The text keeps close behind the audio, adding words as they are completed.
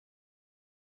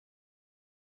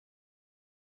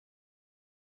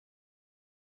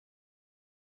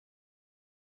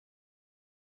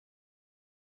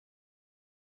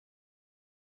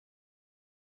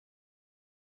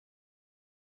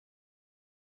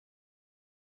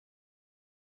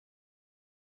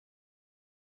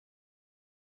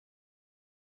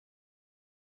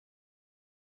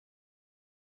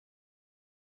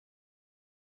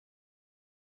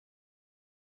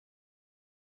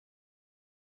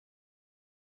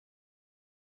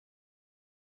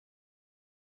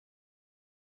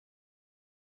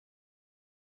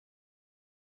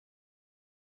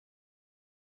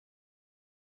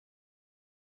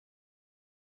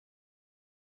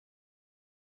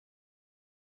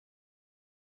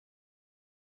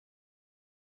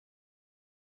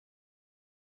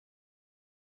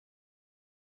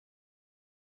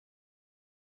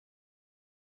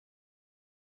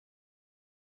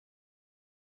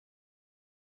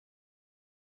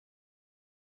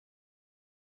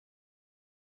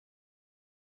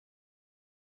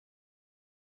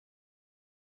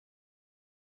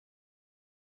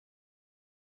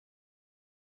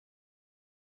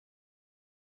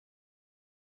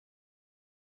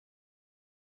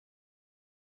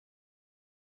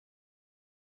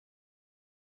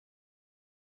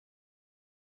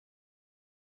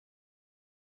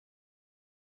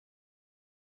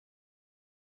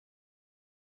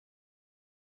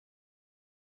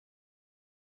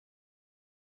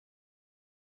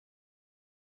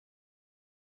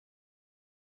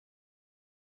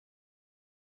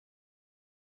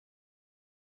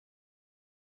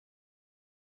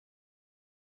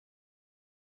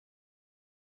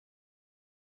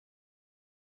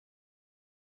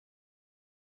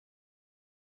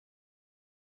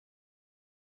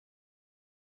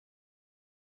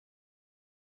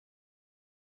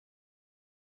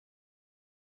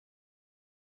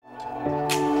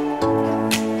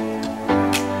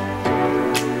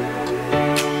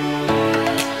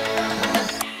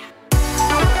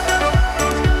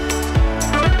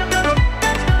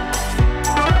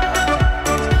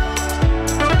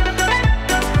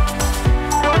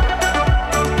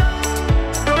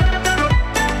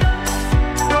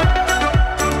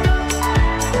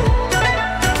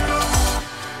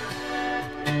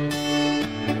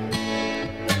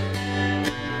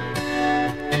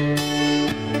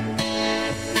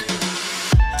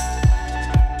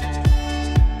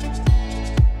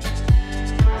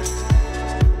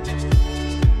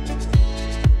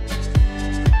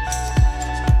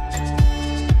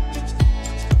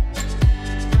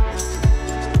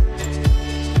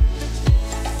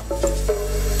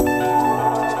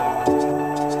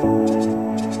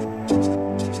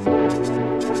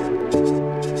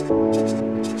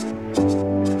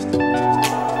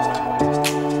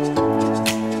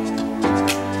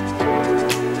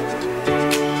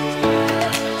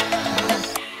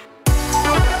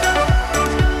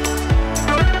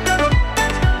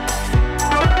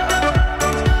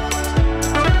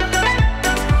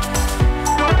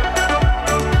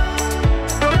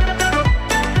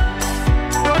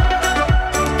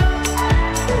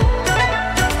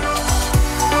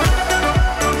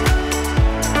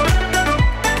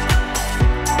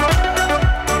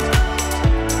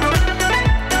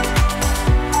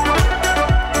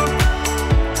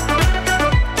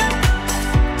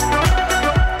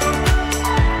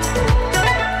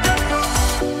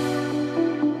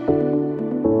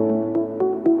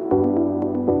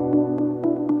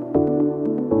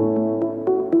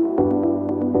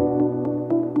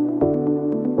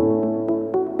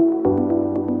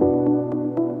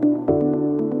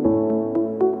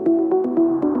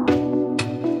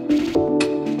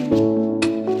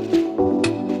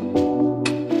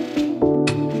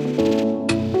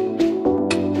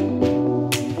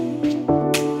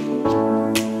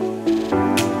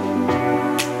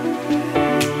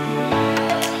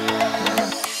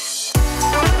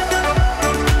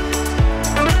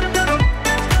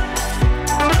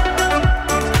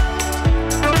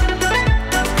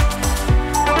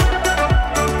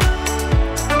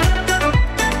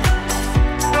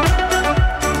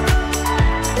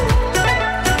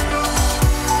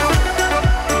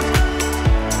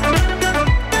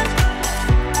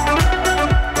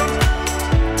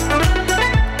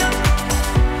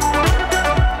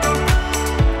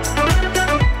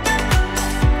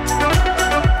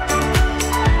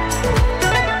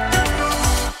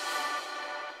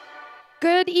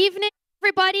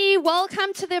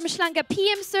Welcome to the uMhlanga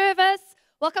PM service.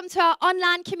 Welcome to our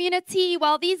online community.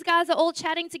 While these guys are all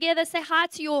chatting together, say hi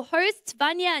to your hosts,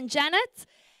 Vanya and Janet.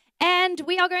 And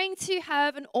we are going to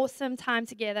have an awesome time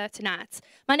together tonight.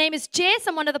 My name is Jess.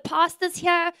 I'm one of the pastors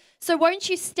here. So won't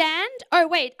you stand? Oh,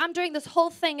 wait, I'm doing this whole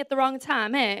thing at the wrong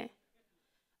time, eh?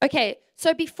 Okay,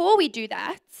 so before we do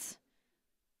that,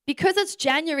 because it's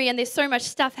January and there's so much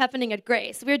stuff happening at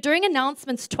Grace, we're doing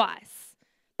announcements twice,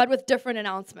 but with different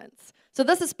announcements. So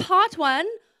this is part one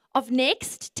of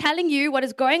next, telling you what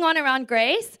is going on around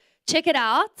Grace. Check it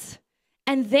out,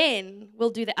 and then we'll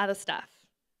do the other stuff.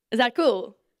 Is that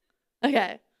cool?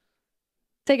 Okay,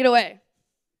 take it away.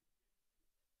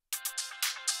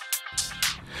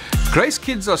 Grace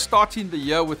Kids are starting the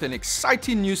year with an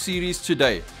exciting new series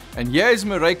today, and here is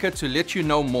Marika to let you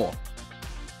know more.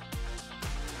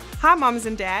 Hi moms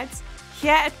and dads.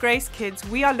 Here at Grace Kids,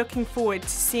 we are looking forward to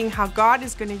seeing how God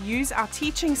is going to use our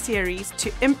teaching series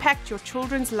to impact your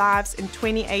children's lives in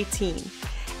 2018.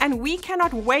 And we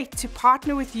cannot wait to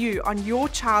partner with you on your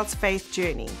child's faith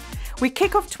journey. We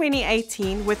kick off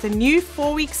 2018 with a new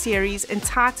 4-week series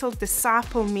entitled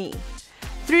Disciple Me.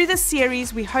 Through this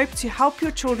series, we hope to help your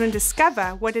children discover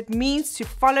what it means to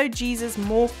follow Jesus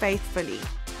more faithfully.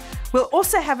 We'll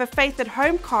also have a Faith at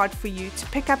Home card for you to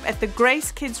pick up at the Grace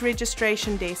Kids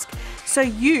registration desk so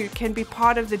you can be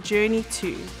part of the journey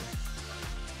too.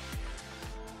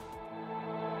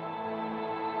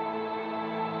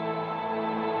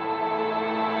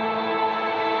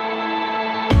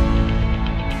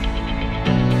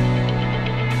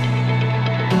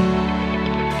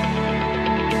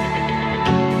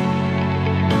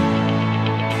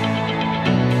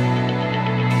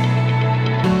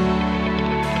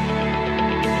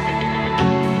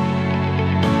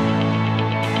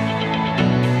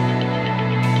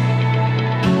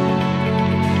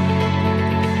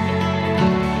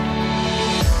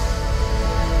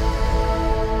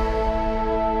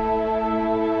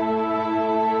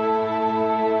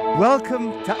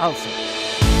 Welcome to Ulster.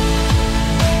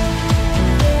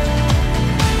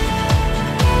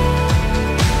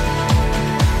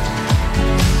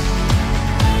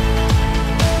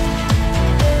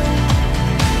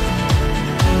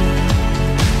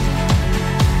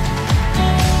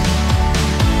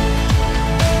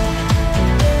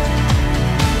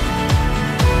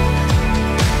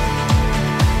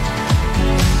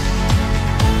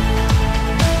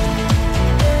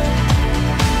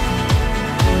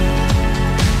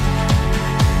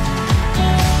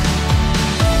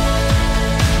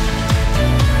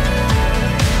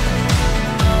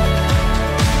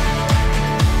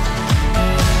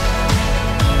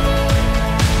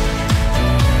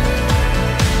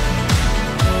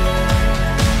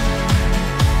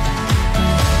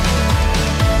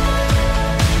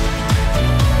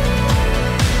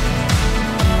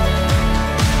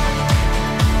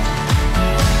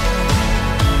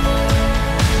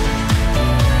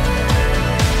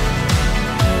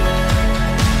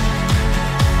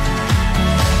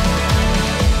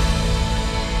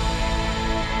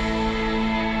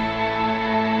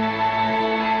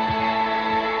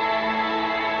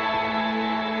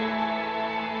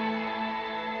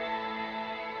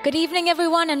 Good evening,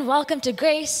 everyone, and welcome to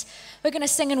Grace. We're going to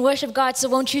sing and worship God, so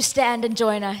won't you stand and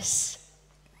join us?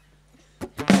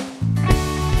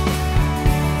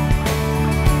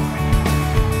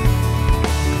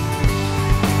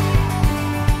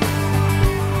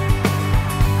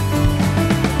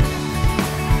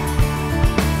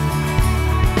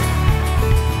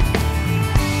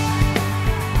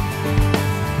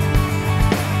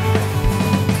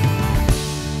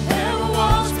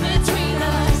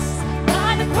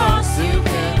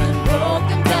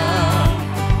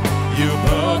 You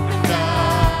broke them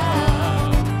down.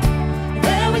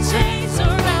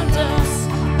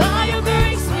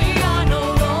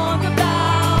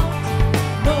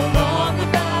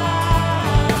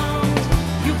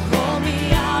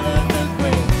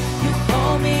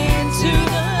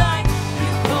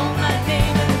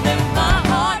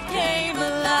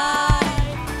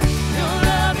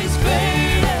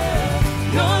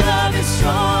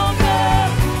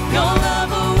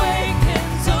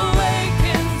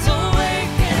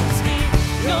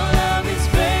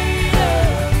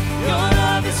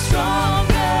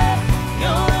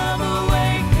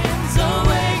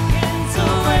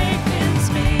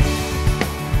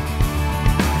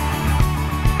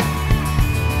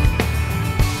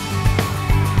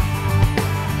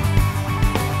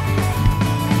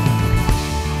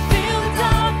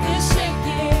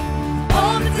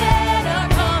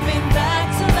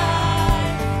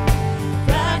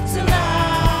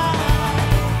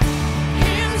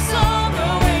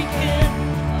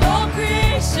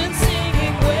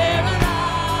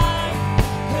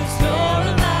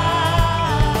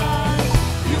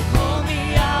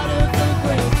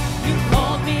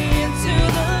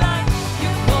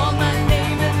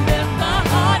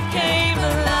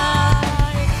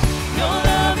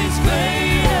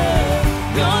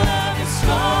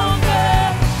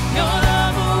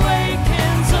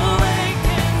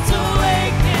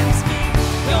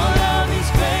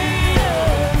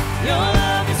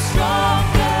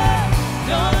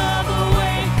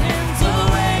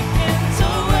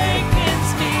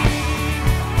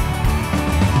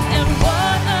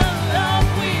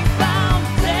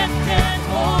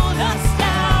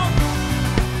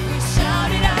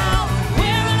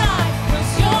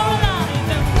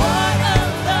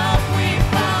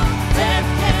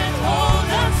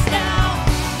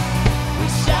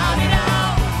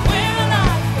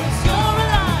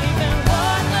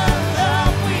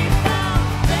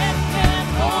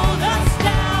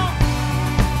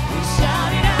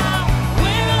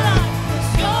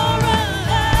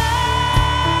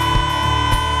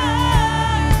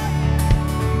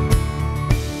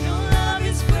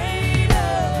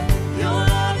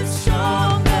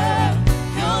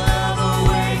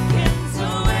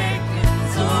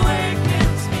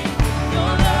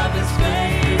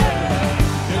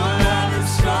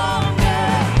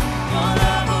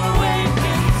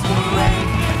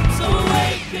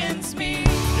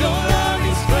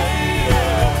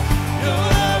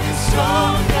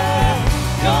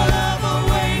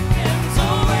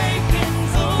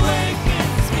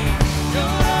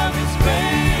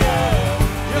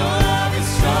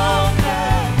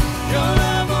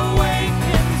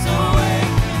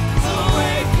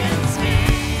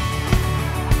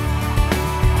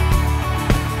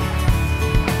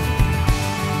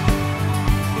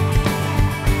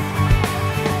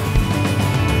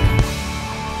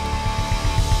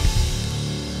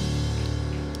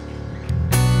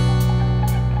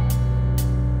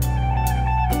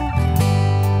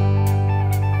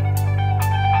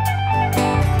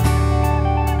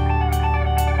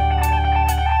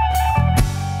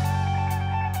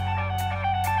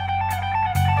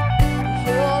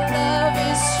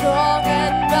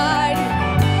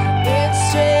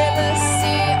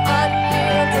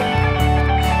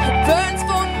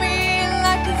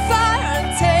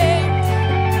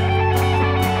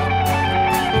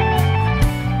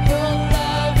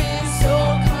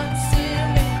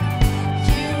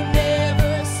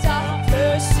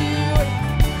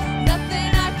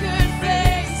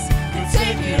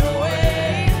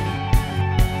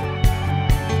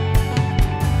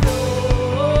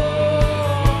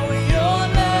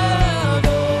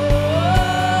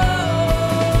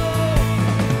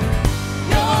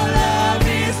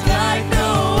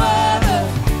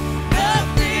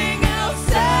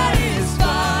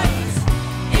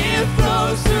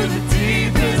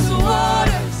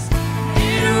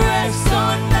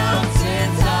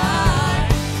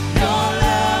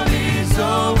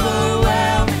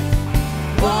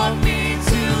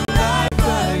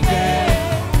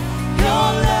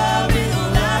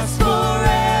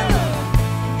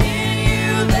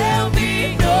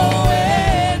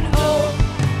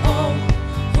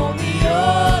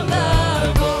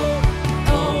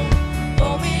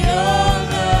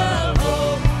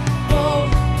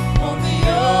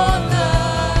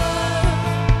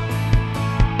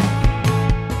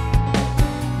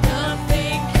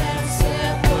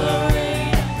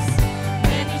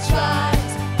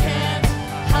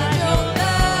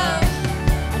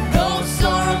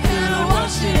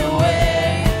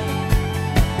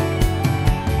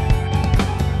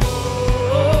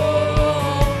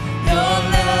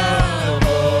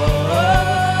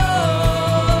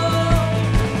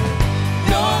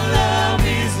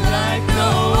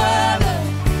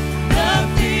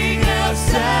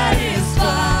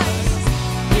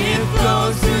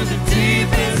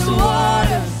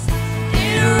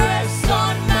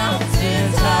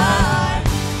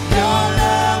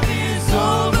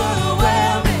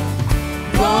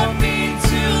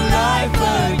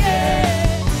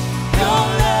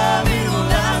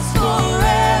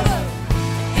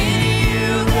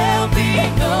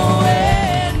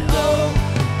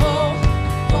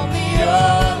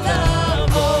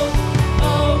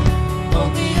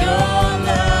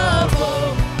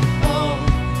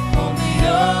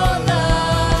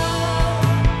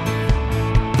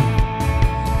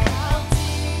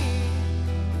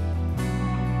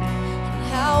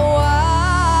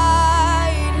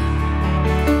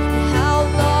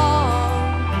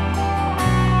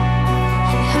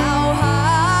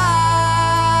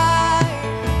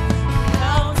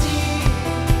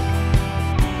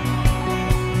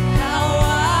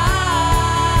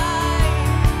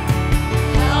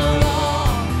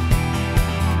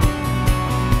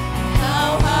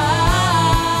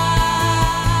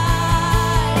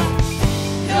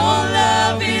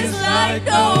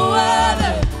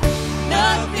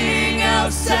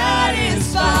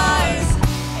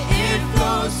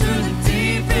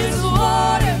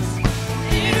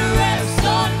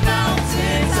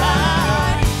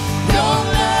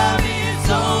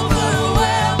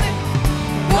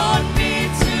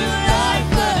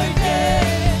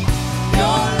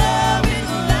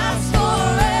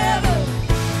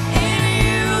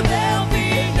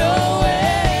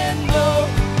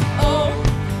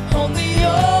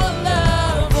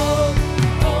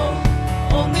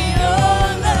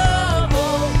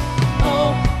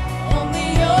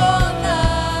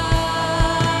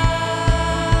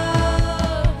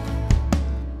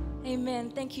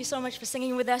 so much for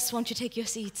singing with us. Won't you take your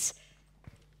seats?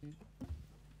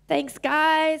 Thanks,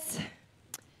 guys.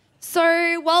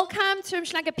 So welcome to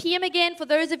uMhlanga PM again for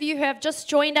those of you who have just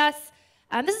joined us.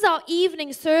 This is our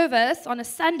evening service on a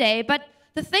Sunday, but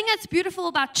the thing that's beautiful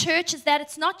about church is that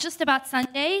it's not just about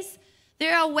Sundays.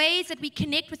 There are ways that we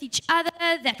connect with each other,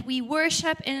 that we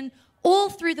worship in all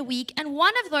through the week, and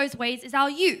one of those ways is our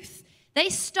youth. They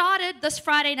started this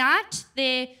Friday night,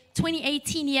 their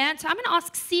 2018 year, and so I'm going to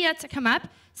ask Sia to come up.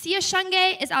 Sia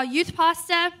Shange is our youth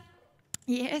pastor.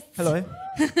 Yes. Hello.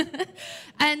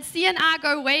 And Sia and I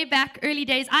go way back, early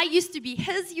days. I used to be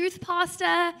his youth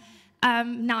pastor.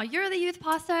 Now you're the youth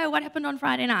pastor. What happened on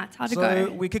Friday night? How'd it go?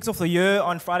 So we kicked off the year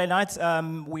on Friday night.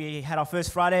 We had our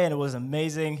first Friday and it was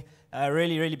amazing.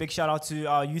 Really, really big shout out to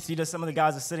our youth leaders. Some of the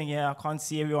guys are sitting here. I can't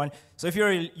see everyone. So if you're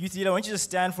a youth leader, why don't you just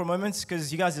stand for a moment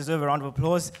because you guys deserve a round of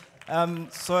applause.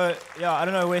 So yeah, I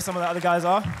don't know where some of the other guys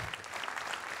are.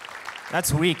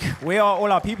 That's weak. Where are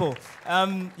all our people?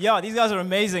 Yeah, these guys are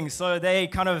amazing. So they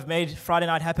kind of made Friday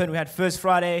night happen. We had first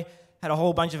Friday, had a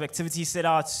whole bunch of activities set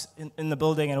out in the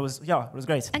building, and it was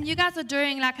great. And you guys are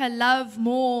doing like a Love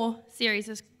More series.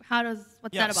 What's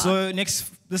that about? So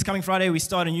this coming Friday, we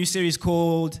start a new series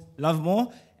called Love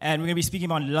More, and we're going to be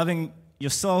speaking about loving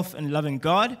yourself and loving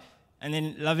God, and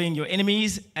then loving your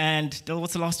enemies, and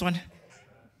what's the last one?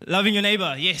 Loving your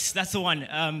neighbor. Yes, that's the one.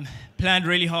 Planned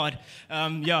really hard.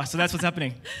 Yeah, so that's what's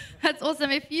happening. That's awesome.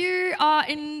 If you are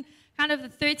in kind of the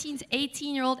 13 to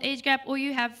 18-year-old age gap, or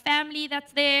you have family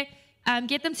that's there,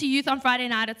 get them to youth on Friday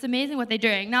night. It's amazing what they're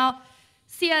doing. Now,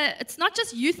 Sia, it's not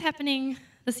just youth happening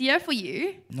this year for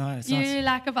you. No, it's not. You're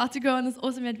like about to go on this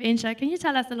awesome adventure. Can you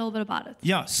tell us a little bit about it?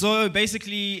 Yeah, so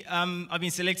basically, I've been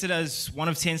selected as one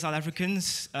of 10 South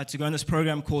Africans to go on this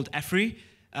program called AFRI.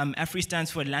 AFRI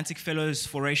stands for Atlantic Fellows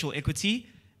for Racial Equity.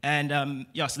 And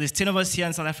yeah, so there's 10 of us here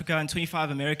in South Africa and 25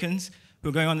 Americans who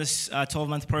are going on this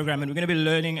 12-month program. And we're going to be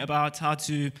learning about how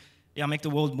to make the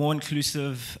world more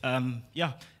inclusive.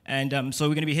 Yeah, and so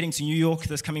we're going to be heading to New York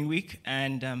this coming week.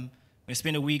 And we're going to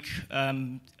spend a week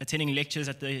attending lectures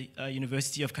at the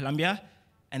University of Columbia.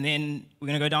 And then we're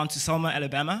going to go down to Selma,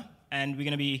 Alabama. And we're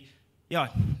going to be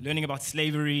learning about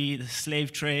slavery, the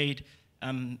slave trade,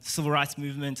 civil rights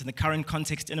movement and the current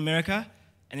context in America.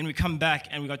 And then we come back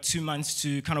and we got 2 months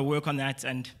to kind of work on that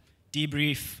and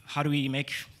debrief how do we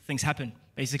make things happen,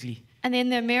 basically. And then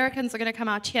the Americans are going to come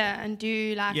out here and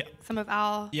do some of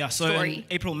our so story. In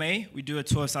April, May, we do a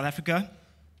tour of South Africa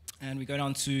and we go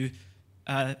down to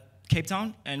Cape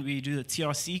Town and we do the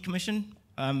TRC commission.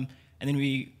 And then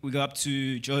we go up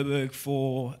to Joburg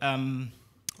for,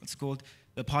 what's it called?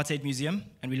 The Apartheid Museum.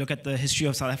 And we look at the history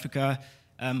of South Africa,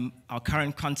 our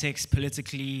current context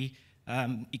politically,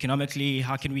 economically,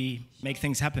 how can we make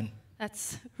things happen?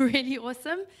 That's really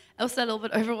awesome. Also a little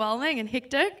bit overwhelming and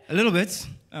hectic. A little bit.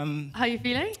 How are you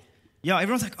feeling? Yeah,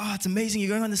 everyone's like, oh, it's amazing, you're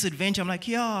going on this adventure. I'm like,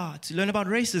 yeah, to learn about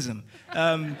racism.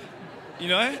 You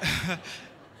know?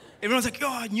 Everyone's like,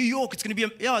 oh, New York, it's gonna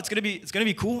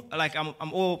be cool. Like I'm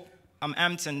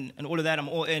amped and all of that, I'm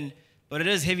all in. But it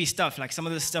is heavy stuff, like some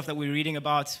of the stuff that we're reading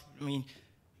about. I mean,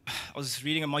 I was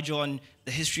reading a module on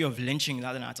the history of lynching the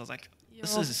other night. I was like,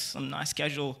 this is some nice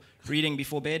casual reading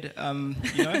before bed,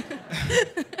 you know?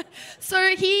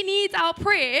 So he needs our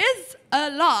prayers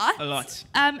a lot. A lot.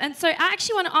 And so I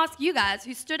actually want to ask you guys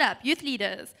who stood up, youth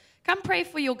leaders, come pray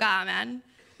for your guy, man.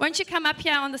 Won't you come up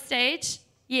here on the stage?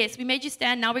 Yes, we made you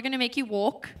stand. Now we're going to make you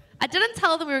walk. I didn't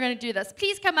tell them we were going to do this.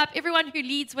 Please come up, everyone who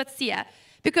leads with Sia.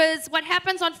 Because what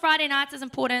happens on Friday nights is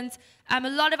important. A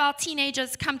lot of our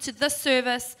teenagers come to this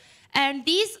service. And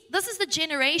this is the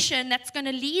generation that's going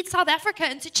to lead South Africa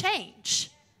into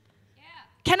change.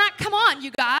 Yeah. Come on,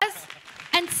 you guys.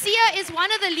 And Sia is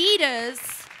one of the leaders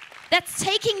that's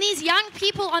taking these young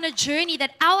people on a journey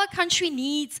that our country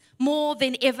needs more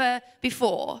than ever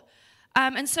before.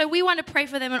 And so we want to pray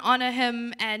for them and honor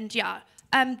him. And yeah,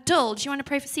 Dill, do you want to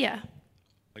pray for Sia?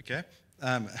 Okay.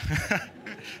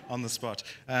 On the spot.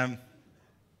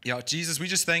 Yeah, Jesus, we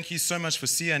just thank you so much for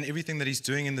Sia and everything that he's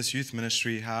doing in this youth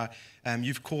ministry, how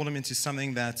you've called him into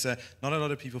something that not a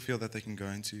lot of people feel that they can go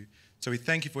into. So we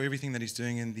thank you for everything that he's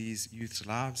doing in these youth's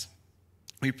lives.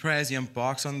 We pray as he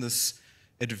embarks on this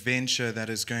adventure that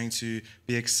is going to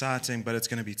be exciting, but it's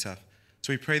going to be tough.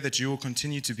 So we pray that you will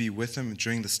continue to be with him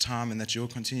during this time and that you will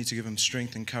continue to give him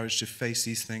strength and courage to face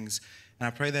these things. And I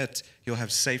pray that he'll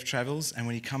have safe travels, and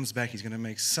when he comes back, he's going to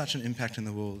make such an impact in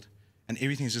the world, and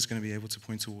everything is just going to be able to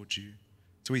point towards you.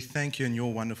 So we thank you in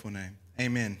your wonderful name.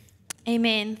 Amen.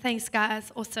 Amen. Thanks,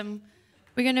 guys. Awesome.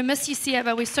 We're going to miss you, Sia,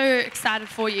 but we're so excited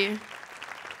for you.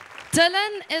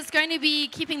 Dylan is going to be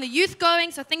keeping the youth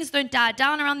going so things don't die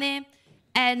down around there.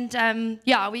 And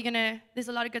there's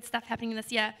a lot of good stuff happening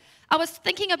this year. I was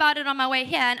thinking about it on my way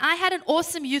here, and I had an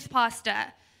awesome youth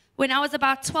pastor. When I was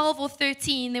about 12 or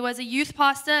 13, there was a youth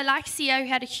pastor like Sia who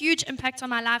had a huge impact on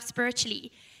my life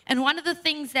spiritually. And one of the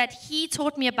things that he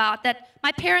taught me about, that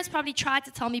my parents probably tried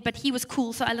to tell me, but he was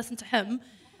cool, so I listened to him,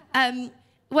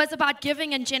 was about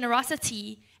giving and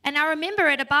generosity. And I remember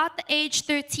at about the age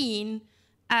 13,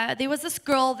 there was this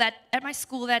girl at my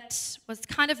school that was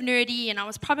kind of nerdy, and I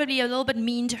was probably a little bit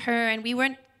mean to her, and we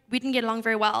didn't get along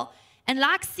very well. And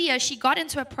like Sia, she got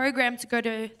into a program to go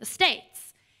to the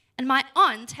States. And my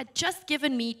aunt had just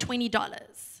given me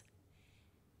 $20.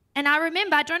 And I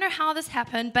remember, I don't know how this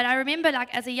happened, but I remember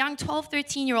like as a young 12,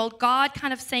 13-year-old, God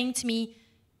kind of saying to me,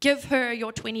 give her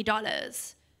your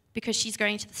 $20 because she's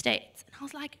going to the States. And I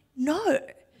was like, no,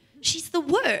 she's the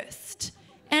worst.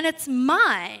 And it's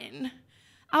mine.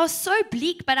 I was so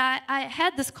bleak, but I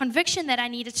had this conviction that I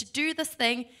needed to do this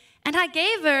thing. And I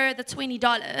gave her the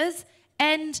 $20.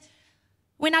 And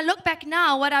when I look back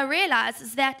now, what I realize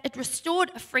is that it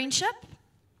restored a friendship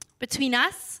between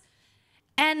us.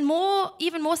 And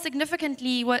even more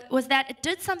significantly, was that it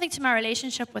did something to my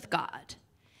relationship with God.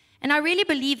 And I really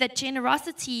believe that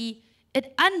generosity,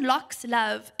 it unlocks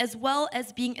love as well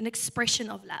as being an expression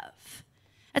of love.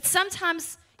 It's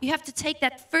sometimes you have to take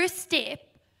that first step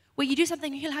where you do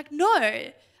something and you're like, no,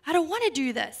 I don't want to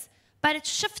do this. But it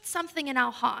shifts something in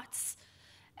our hearts.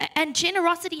 And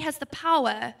generosity has the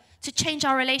power to change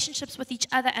our relationships with each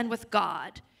other and with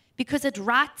God because it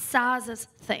right-sizes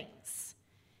things.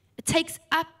 It takes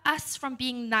up us from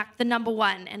being like the number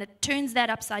one, and it turns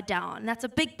that upside down. And that's a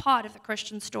big part of the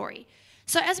Christian story.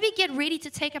 So as we get ready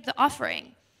to take up the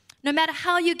offering, no matter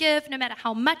how you give, no matter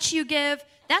how much you give,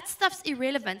 that stuff's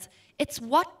irrelevant. It's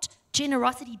what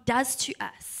generosity does to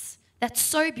us that's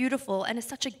so beautiful and is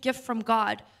such a gift from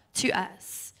God to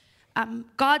us.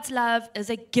 God's love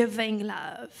is a giving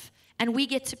love, and we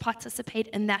get to participate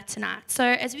in that tonight. So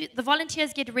as the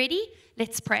volunteers get ready,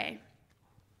 let's pray.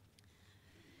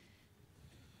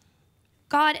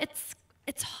 God,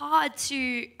 it's hard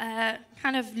to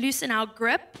kind of loosen our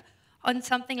grip on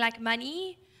something like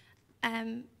money,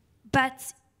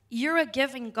 but you're a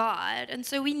giving God, and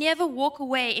so we never walk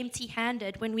away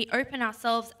empty-handed when we open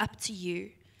ourselves up to you.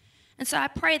 And so I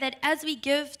pray that as we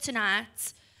give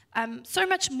tonight, so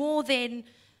much more than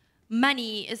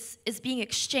money is being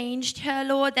exchanged here,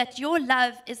 Lord, that your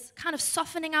love is kind of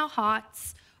softening our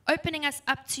hearts, opening us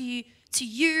up to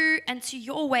you and to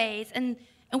your ways, and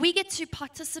we get to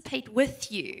participate with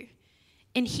you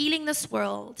in healing this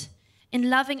world, in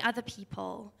loving other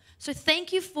people. So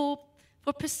thank you for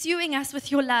pursuing us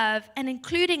with your love and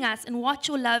including us in what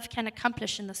your love can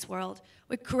accomplish in this world.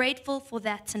 We're grateful for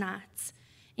that tonight.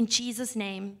 In Jesus'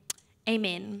 name,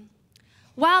 amen.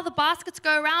 While the baskets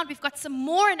go around, we've got some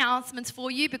more announcements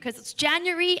for you because it's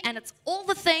January and it's all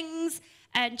the things,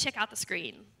 and check out the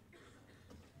screen.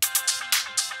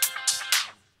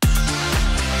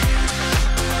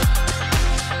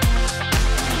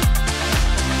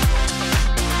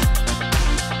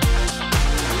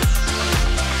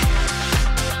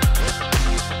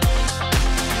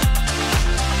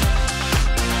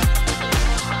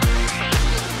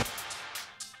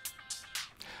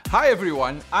 Hi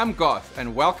everyone, I'm Garth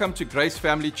and welcome to Grace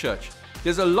Family Church.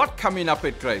 There's a lot coming up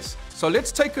at Grace, so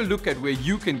let's take a look at where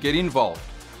you can get involved.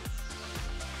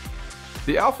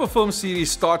 The Alpha film series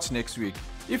starts next week.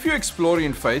 If you're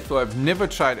exploring faith or have never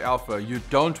tried Alpha, you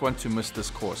don't want to miss this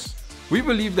course. We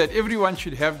believe that everyone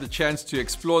should have the chance to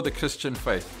explore the Christian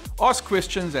faith, ask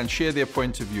questions and share their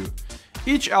point of view.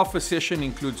 Each Alpha session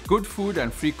includes good food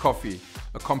and free coffee,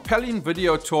 a compelling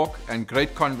video talk and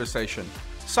great conversation.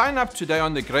 Sign up today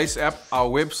on the Grace app, our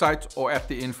website, or at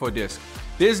the info desk.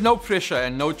 There's no pressure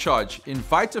and no charge.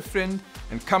 Invite a friend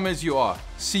and come as you are.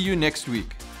 See you next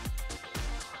week.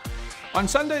 On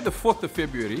Sunday, the 4th of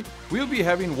February, we'll be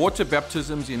having water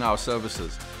baptisms in our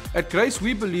services. At Grace,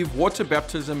 we believe water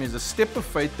baptism is a step of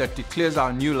faith that declares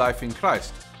our new life in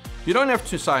Christ. You don't have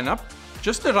to sign up.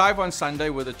 Just arrive on Sunday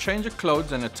with a change of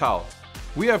clothes and a towel.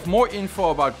 We have more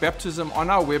info about baptism on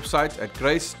our website at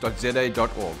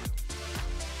grace.za.org.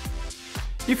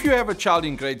 If you have a child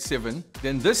in grade 7,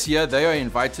 then this year they are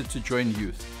invited to join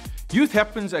youth. Youth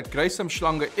happens at Grace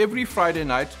uMhlanga every Friday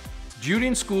night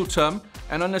during school term,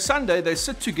 and on a Sunday they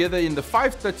sit together in the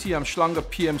 5:30 uMhlanga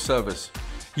PM service.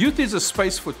 Youth is a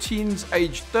space for teens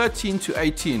aged 13 to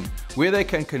 18 where they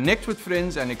can connect with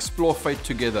friends and explore faith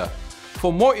together.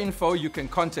 For more info, you can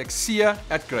contact Sia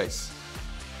at Grace.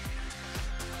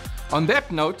 On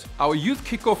that note, our youth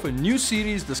kick off a new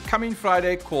series this coming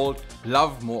Friday called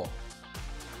Love More.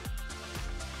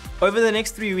 Over the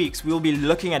next 3 weeks, we will be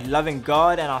looking at loving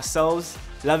God and ourselves,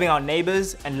 loving our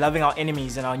neighbors, and loving our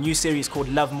enemies in our new series called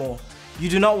Love More. You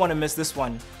do not want to miss this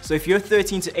one. So if you're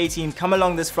 13 to 18, come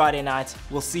along this Friday night.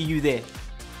 We'll see you there.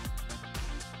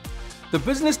 The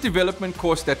business development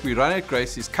course that we run at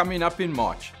Grace is coming up in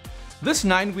March. This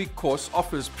 9-week course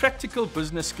offers practical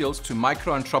business skills to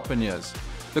micro-entrepreneurs.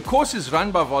 The course is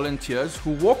run by volunteers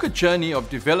who walk a journey of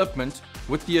development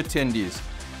with the attendees.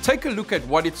 Take a look at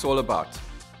what it's all about.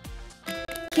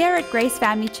 Here at Grace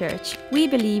Family Church, we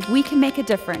believe we can make a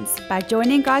difference by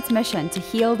joining God's mission to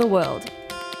heal the world.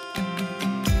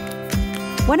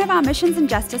 One of our Missions and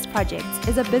Justice projects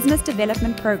is a business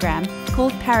development program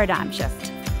called Paradigm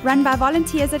Shift. Run by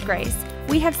volunteers at Grace,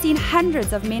 we have seen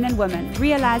hundreds of men and women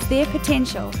realize their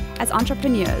potential as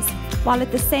entrepreneurs, while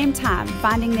at the same time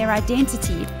finding their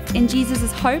identity in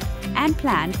Jesus' hope and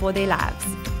plan for their lives.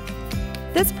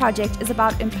 This project is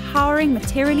about empowering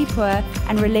materially poor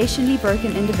and relationally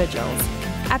broken individuals,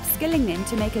 upskilling them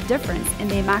to make a difference in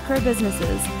their micro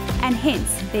businesses and hence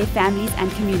their families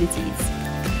and communities.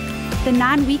 The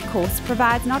 9-week course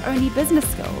provides not only business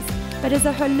skills, but is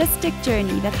a holistic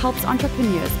journey that helps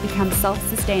entrepreneurs become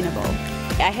self-sustainable.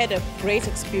 I had a great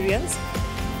experience.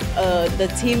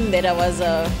 The team that I was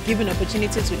given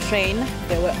opportunity to train,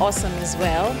 they were awesome as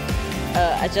well.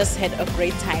 I just had a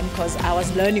great time because I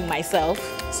was learning myself.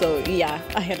 So yeah,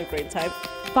 I had a great time.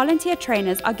 Volunteer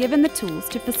trainers are given the tools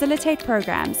to facilitate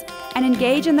programs and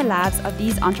engage in the lives of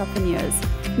these entrepreneurs,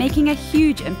 making a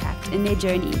huge impact in their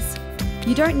journeys.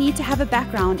 You don't need to have a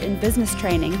background in business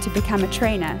training to become a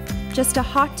trainer, just a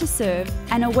heart to serve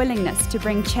and a willingness to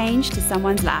bring change to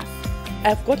someone's life.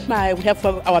 We have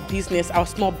our business, our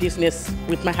small business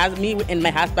with my husband, me and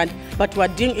my husband, but we're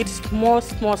doing it small.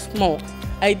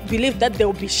 I believe that there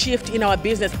will be shift in our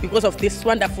business because of this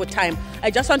wonderful time.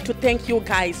 I just want to thank you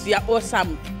guys. You are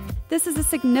awesome. This is a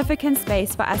significant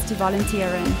space for us to volunteer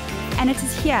in, and it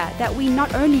is here that we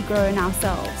not only grow in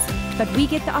ourselves, but we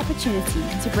get the opportunity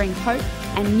to bring hope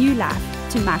and new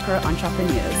life to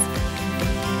micro-entrepreneurs.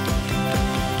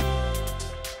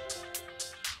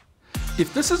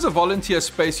 If this is a volunteer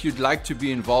space you'd like to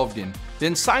be involved in,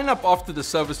 then sign up after the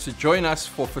service to join us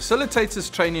for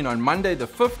facilitators training on Monday the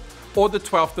 5th or the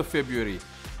 12th of February.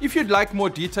 If you'd like more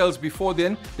details before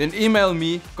then email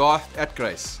me,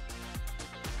 Garth@Grace.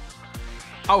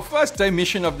 Our first day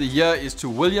mission of the year is to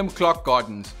William Clark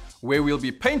Gardens, where we'll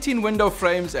be painting window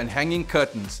frames and hanging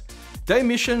curtains. Day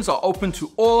missions are open to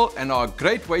all and are a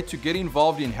great way to get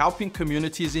involved in helping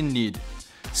communities in need.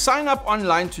 Sign up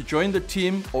online to join the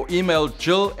team or email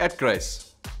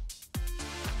Jill@Grace.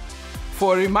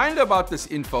 For a reminder about this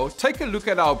info, take a look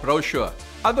at our brochure.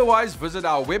 Otherwise, visit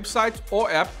our website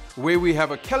or app where we have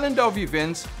a calendar of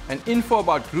events and info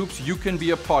about groups you can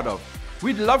be a part of.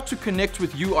 We'd love to connect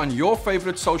with you on your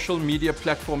favorite social media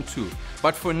platform too.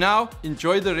 But for now,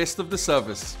 enjoy the rest of the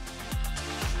service.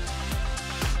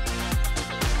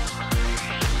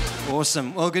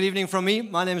 Awesome. Well, good evening from me.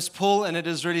 My name is Paul, and it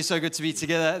is really so good to be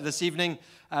together this evening.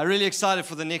 Really excited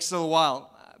for the next little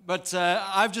while. But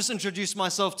I've just introduced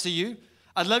myself to you.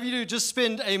 I'd love you to just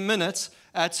spend a minute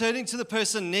turning to the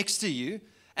person next to you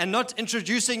and not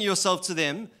introducing yourself to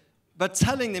them, but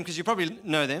telling them, because you probably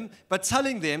know them, but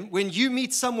telling them when you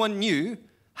meet someone new,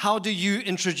 how do you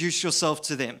introduce yourself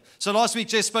to them? So last week,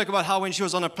 Jess spoke about how when she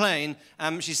was on a plane,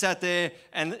 she sat there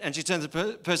and she turned to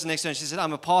the person next to her and she said,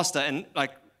 "I'm a pastor," and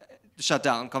like, shut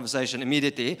down conversation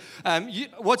immediately.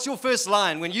 What's your first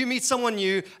line? When you meet someone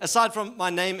new, aside from "my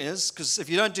name is," because if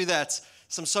you don't do that,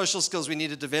 some social skills we need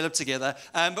to develop together.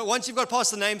 But once you've got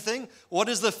past the name thing, what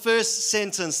is the first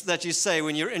sentence that you say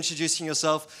when you're introducing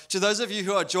yourself? To those of you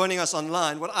who are joining us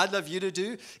online, what I'd love you to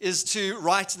do is to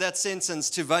write that sentence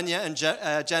to Vanya and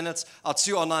Janet, our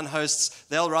 2 online hosts.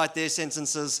 They'll write their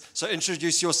sentences. So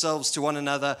introduce yourselves to one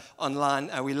another online.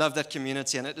 We love that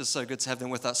community, and it is so good to have them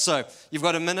with us. So you've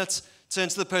got a minute. Turn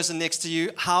to the person next to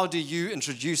you. How do you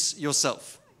introduce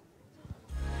yourself?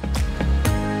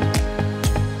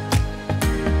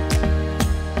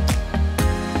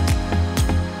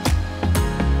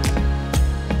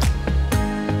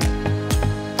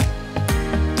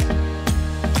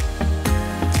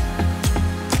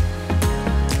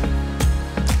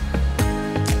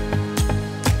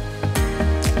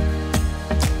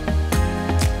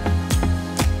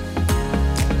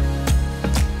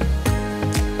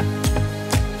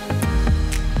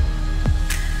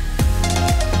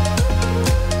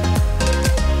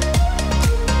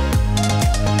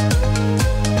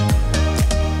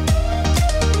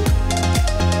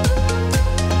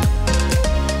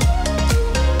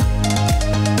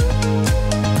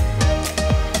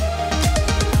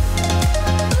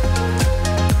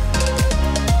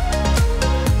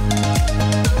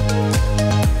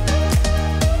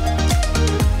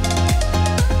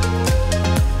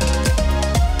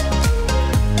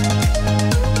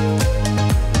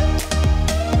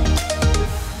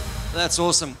 That's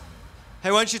awesome. Hey,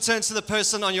 won't you turn to the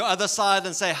person on your other side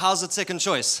and say, how's it second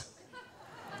choice?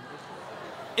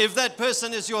 If that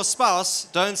person is your spouse,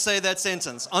 don't say that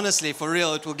sentence. Honestly, for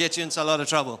real, it will get you into a lot of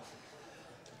trouble.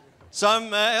 So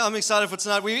I'm excited for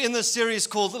tonight. We're in this series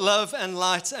called Love and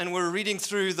Light, and we're reading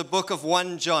through the book of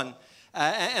 1 John.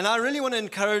 And I really want to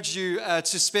encourage you to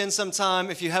spend some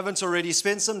time, if you haven't already,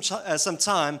 spend some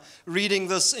time reading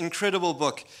this incredible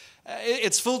book.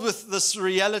 It's filled with this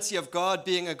reality of God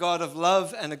being a God of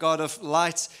love and a God of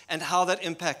light and how that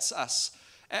impacts us.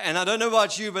 And I don't know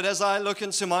about you, but as I look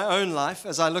into my own life,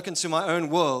 as I look into my own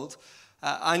world,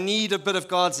 I need a bit of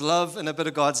God's love and a bit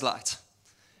of God's light.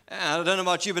 And I don't know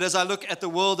about you, but as I look at the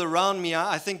world around me,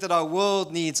 I think that our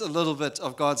world needs a little bit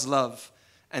of God's love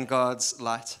and God's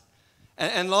light.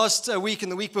 And last week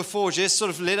and the week before, Jess sort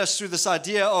of led us through this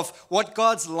idea of what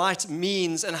God's light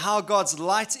means and how God's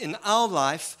light in our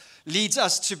life leads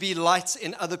us to be light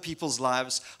in other people's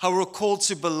lives, how we're called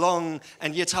to belong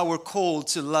and yet how we're called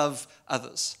to love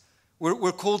others.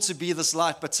 We're called to be this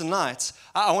light, but tonight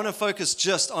I want to focus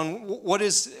just on what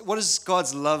does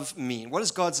God's love mean? What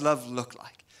does God's love look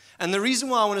like? And the reason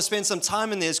why I want to spend some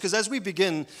time in there is because as we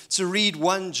begin to read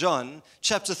 1 John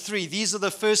chapter 3, these are the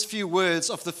first few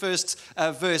words of the first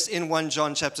verse in 1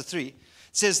 John chapter 3. It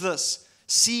says this,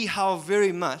 see how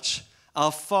very much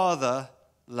our Father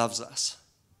loves us.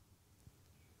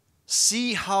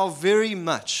 See how very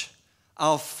much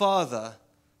our Father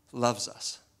loves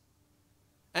us.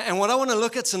 And what I want to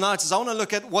look at tonight is I want to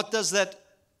look at what does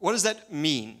that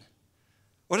mean?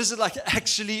 What does it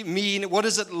actually mean? What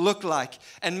does it look like?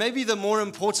 And maybe the more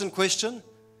important question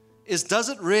is, does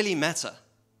it really matter?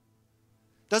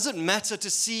 Does it matter to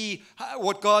see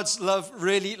what God's love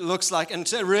really looks like and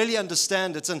to really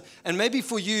understand it? And maybe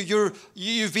for you,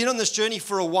 you've been on this journey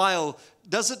for a while.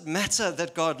 Does it matter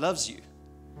that God loves you?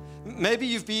 Maybe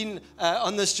you've been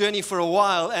on this journey for a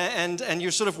while and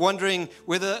you're sort of wondering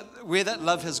where that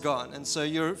love has gone. And so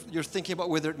you're thinking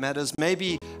about whether it matters.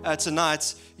 Maybe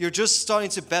tonight you're just starting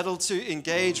to battle to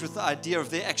engage with the idea of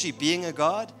there actually being a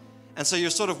God. And so you're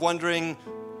sort of wondering,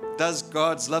 does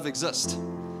God's love exist?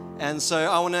 And so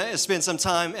I want to spend some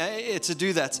time to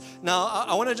do that. Now,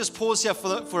 I want to just pause here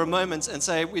for a moment and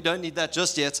say we don't need that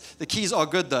just yet. The keys are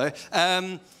good though.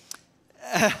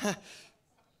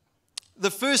 The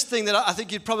first thing that I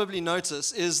think you'd probably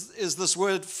notice is this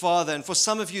word Father. And for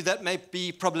some of you, that may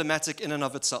be problematic in and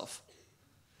of itself.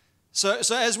 So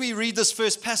as we read this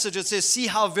first passage, it says, see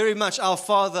how very much our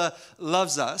Father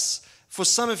loves us. For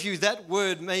some of you, that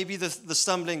word may be the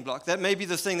stumbling block. That may be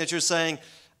the thing that you're saying,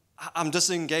 I'm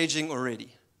disengaging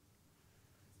already.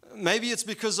 Maybe it's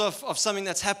because of something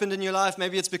that's happened in your life.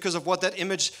 Maybe it's because of what that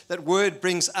image, that word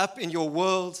brings up in your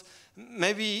world.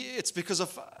 Maybe it's because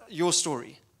of your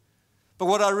story. But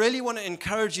what I really want to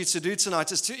encourage you to do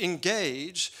tonight is to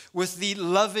engage with the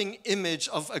loving image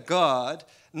of a God,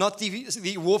 not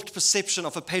the warped perception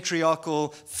of a patriarchal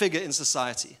figure in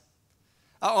society.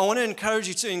 I want to encourage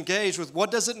you to engage with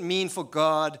what does it mean for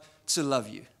God to love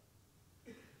you.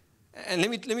 And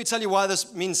let me tell you why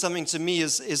this means something to me.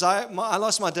 I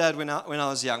lost my dad when I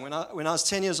was young. When I was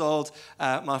 10 years old,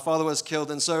 my father was killed.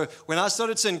 And so when I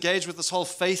started to engage with this whole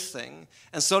faith thing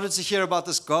and started to hear about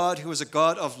this God who was a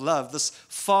God of love, this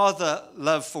Father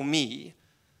love for me,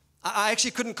 I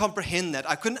actually couldn't comprehend that.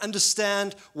 I couldn't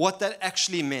understand what that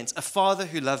actually meant, a Father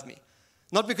who loved me.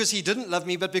 Not because he didn't love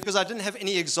me, but because I didn't have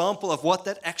any example of what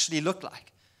that actually looked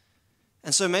like.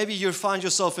 And so maybe you'll find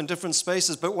yourself in different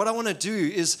spaces, but what I want to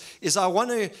do is I want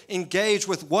to engage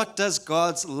with what does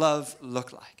God's love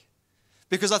look like?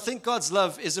 Because I think God's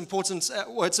love is important.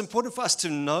 It's important for us to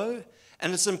know,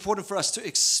 and it's important for us to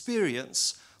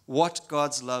experience what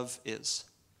God's love is.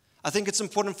 I think it's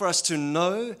important for us to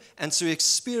know and to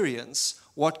experience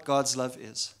what God's love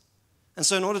is. And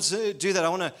so in order to do that, I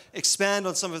want to expand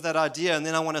on some of that idea, and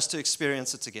then I want us to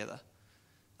experience it together.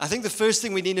 I think the first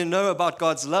thing we need to know about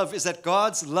God's love is that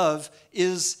God's love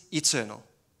is eternal.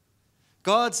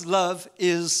 God's love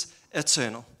is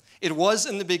eternal. It was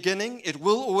in the beginning, it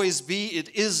will always be, it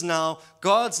is now.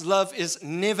 God's love is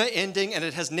never ending and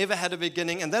it has never had a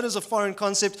beginning. And that is a foreign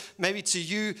concept maybe to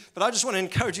you, but I just want to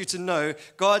encourage you to know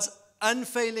God's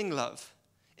unfailing love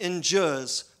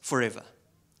endures forever.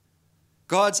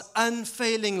 God's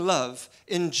unfailing love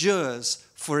endures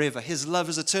forever. His love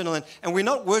is eternal. And we're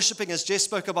not worshiping, as Jess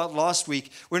spoke about last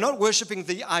week, we're not worshiping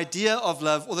the idea of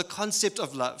love or the concept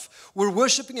of love. We're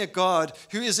worshiping a God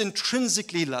who is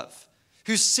intrinsically love,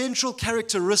 whose central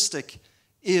characteristic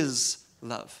is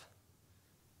love.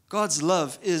 God's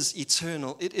love is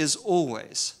eternal. It is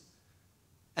always.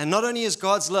 And not only is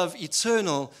God's love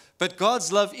eternal, but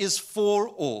God's love is for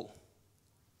all.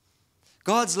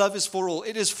 God's love is for all.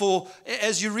 It is for,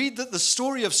 as you read the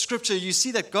story of Scripture, you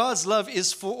see that God's love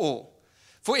is for all.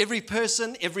 For every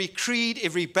person, every creed,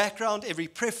 every background, every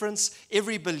preference,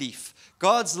 every belief.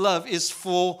 God's love is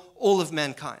for all of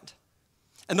mankind.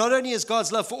 And not only is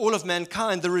God's love for all of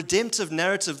mankind, the redemptive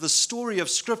narrative, the story of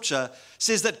Scripture,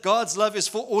 says that God's love is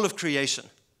for all of creation.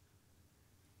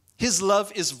 His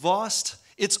love is vast,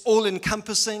 it's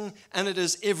all-encompassing, and it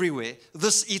is everywhere.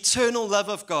 This eternal love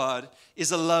of God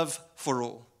is a love for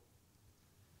all.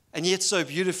 And yet so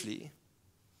beautifully,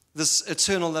 this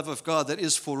eternal love of God that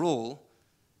is for all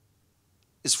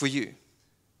is for you.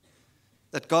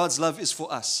 That God's love is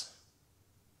for us.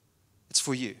 It's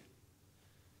for you.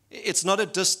 It's not a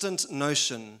distant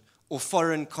notion or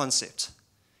foreign concept.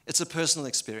 It's a personal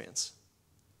experience.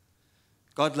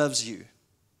 God loves you.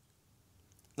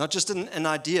 Not just an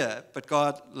idea, but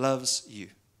God loves you.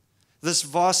 This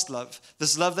vast love,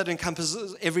 this love that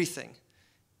encompasses everything,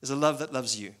 is a love that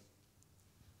loves you.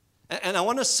 And I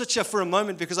want to sit here for a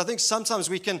moment because I think sometimes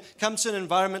we can come to an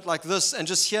environment like this and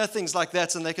just hear things like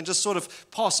that and they can just sort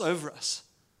of pass over us.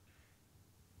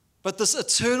 But this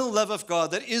eternal love of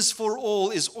God that is for all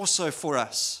is also for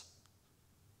us.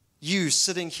 You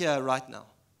sitting here right now.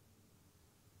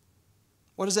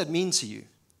 What does that mean to you?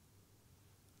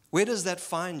 Where does that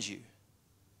find you?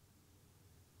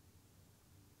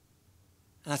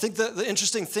 And I think the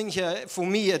interesting thing here, for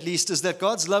me at least, is that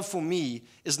God's love for me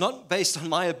is not based on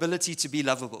my ability to be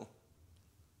lovable.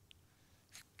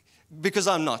 Because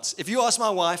I'm not. If you ask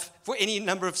my wife for any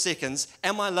number of seconds,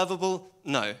 am I lovable?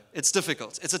 No. It's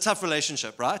difficult. It's a tough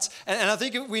relationship, right? And I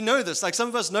think we know this. Like some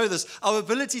of us know this. Our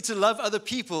ability to love other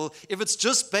people, if it's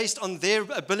just based on their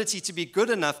ability to be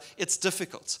good enough, it's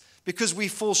difficult. Because we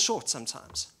fall short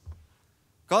sometimes.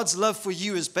 God's love for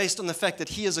you is based on the fact that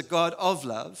He is a God of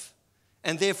love.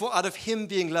 And therefore, out of Him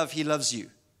being love, He loves you.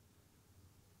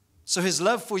 So His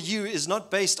love for you is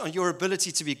not based on your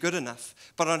ability to be good enough,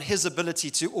 but on His ability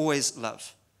to always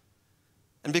love.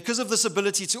 And because of this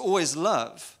ability to always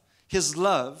love, His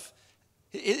love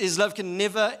can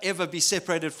never, ever be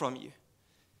separated from you.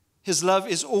 His love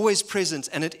is always present,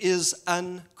 and it is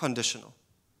unconditional.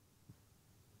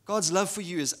 God's love for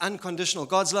you is unconditional.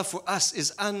 God's love for us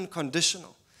is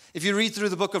unconditional. If you read through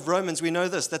the book of Romans, we know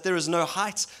this, that there is no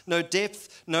height, no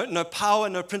depth, no power,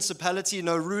 no principality,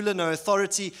 no ruler, no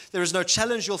authority. There is no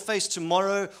challenge you'll face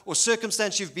tomorrow or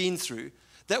circumstance you've been through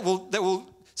that will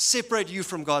separate you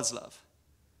from God's love.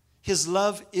 His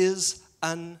love is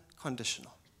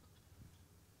unconditional.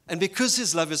 And because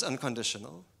His love is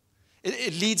unconditional,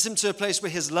 it leads Him to a place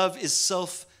where His love is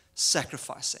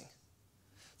self-sacrificing.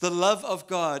 The love of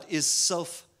God is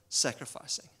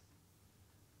self-sacrificing.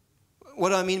 What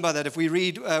do I mean by that? If we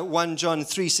read 1 John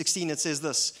 3:16, it says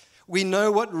this: we know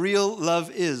what real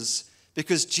love is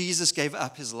because Jesus gave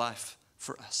up His life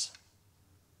for us.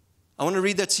 I want to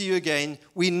read that to you again.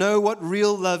 We know what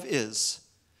real love is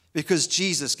because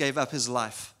Jesus gave up His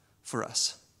life for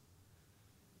us.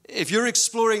 If you're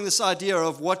exploring this idea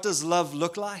of what does love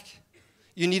look like,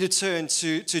 you need to turn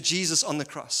to Jesus on the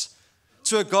cross.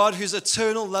 To a God whose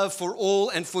eternal love for all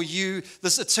and for you,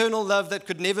 this eternal love that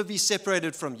could never be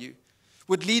separated from you,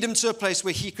 would lead Him to a place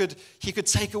where he could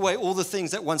take away all the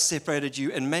things that once separated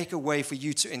you and make a way for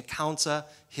you to encounter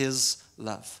His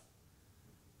love.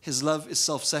 His love is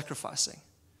self-sacrificing.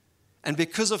 And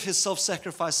because of His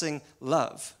self-sacrificing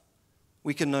love,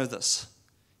 we can know this: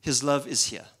 His love is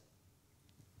here.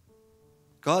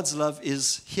 God's love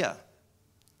is here,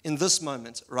 in this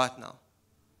moment, right now.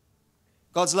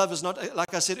 God's love is not,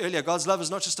 like I said earlier, God's love is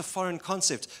not just a foreign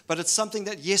concept, but it's something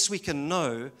that, yes, we can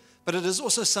know, but it is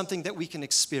also something that we can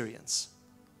experience.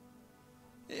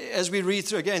 As we read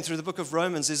through the book of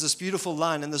Romans, there's this beautiful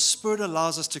line, and the Spirit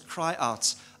allows us to cry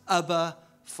out, Abba,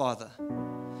 Father.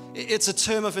 It's a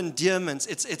term of endearment.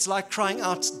 It's like crying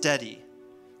out, Daddy.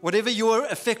 Whatever your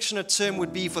affectionate term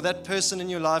would be for that person in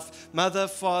your life, mother,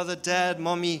 father, dad,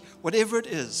 mommy, whatever it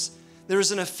is, there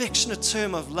is an affectionate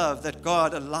term of love that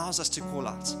God allows us to call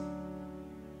out.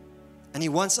 And He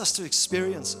wants us to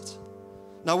experience it.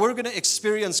 Now, we're going to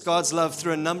experience God's love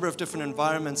through a number of different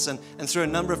environments and through a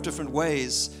number of different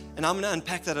ways. And I'm going to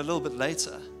unpack that a little bit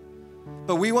later.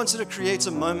 But we wanted to create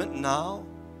a moment now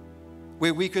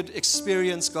where we could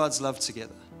experience God's love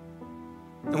together.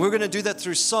 And we're going to do that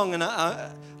through song. And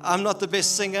I'm not the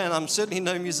best singer, and I'm certainly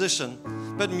no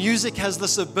musician. But music has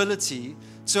this ability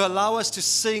to allow us to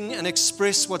sing and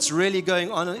express what's really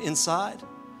going on inside.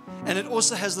 And it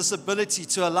also has this ability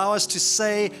to allow us to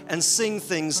say and sing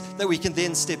things that we can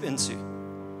then step into.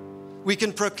 We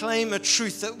can proclaim a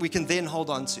truth that we can then hold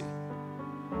on to.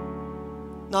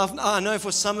 Now, I know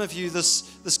for some of you,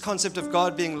 this concept of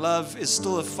God being love is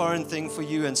still a foreign thing for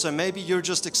you, and so maybe you're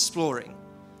just exploring.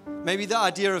 Maybe the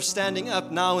idea of standing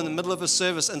up now in the middle of a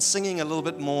service and singing a little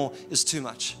bit more is too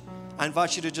much. I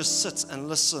invite you to just sit and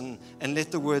listen and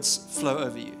let the words flow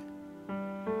over you.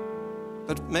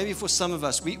 But maybe for some of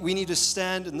us, we need to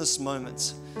stand in this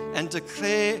moment and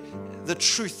declare the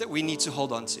truth that we need to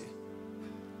hold on to.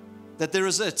 That there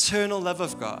is an eternal love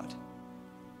of God.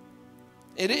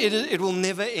 It will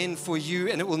never end for you,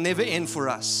 and it will never end for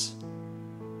us.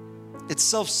 It's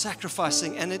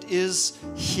self-sacrificing, and it is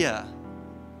here.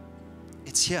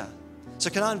 It's here. So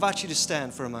can I invite you to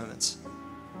stand for a moment?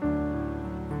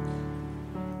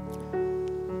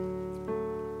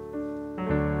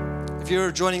 If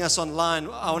you're joining us online,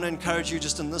 I want to encourage you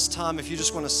just in this time, if you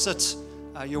just want to sit,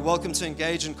 you're welcome to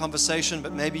engage in conversation,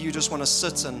 but maybe you just want to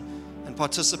sit and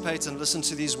participate and listen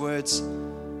to these words.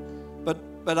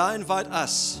 But I invite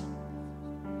us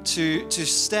to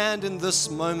stand in this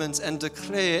moment and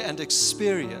declare and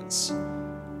experience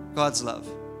God's love.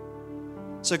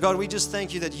 So God, we just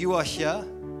thank you that you are here.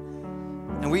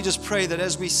 And we just pray that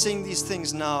as we sing these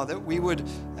things now, that we would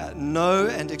know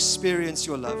and experience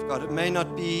your love, God. It may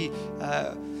not be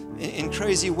in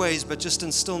crazy ways, but just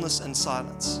in stillness and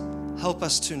silence. Help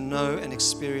us to know and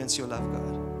experience your love,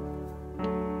 God.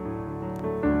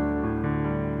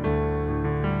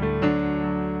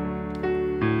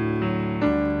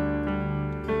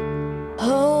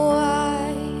 Oh,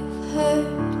 I've heard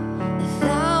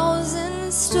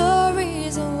 1,000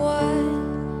 stories of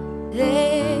what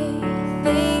they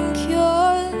think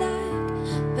you're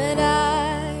like, but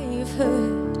I've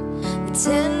heard the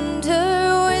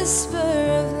tender whisper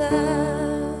of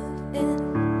love in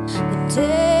the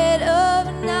dead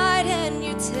of night, and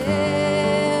you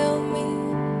tell me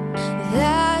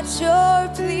that you're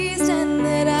pleased and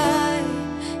that I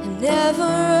am never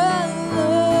alone.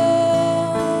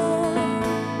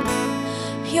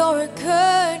 You're a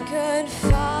good, good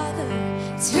Father.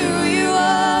 It's who you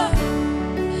are.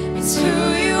 It's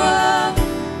who you are.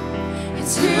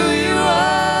 It's who you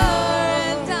are.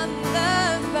 And I'm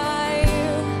loved by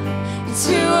you. It's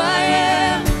who I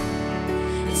am.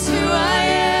 It's who I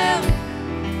am.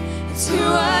 It's who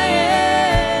I am.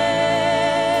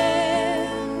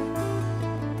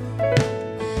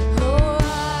 Oh,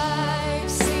 I've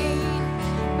seen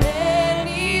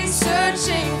many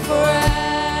searching for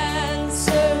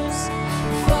answers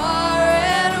far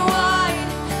and wide,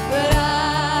 but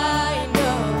I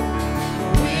know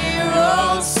we're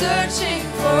all searching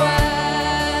for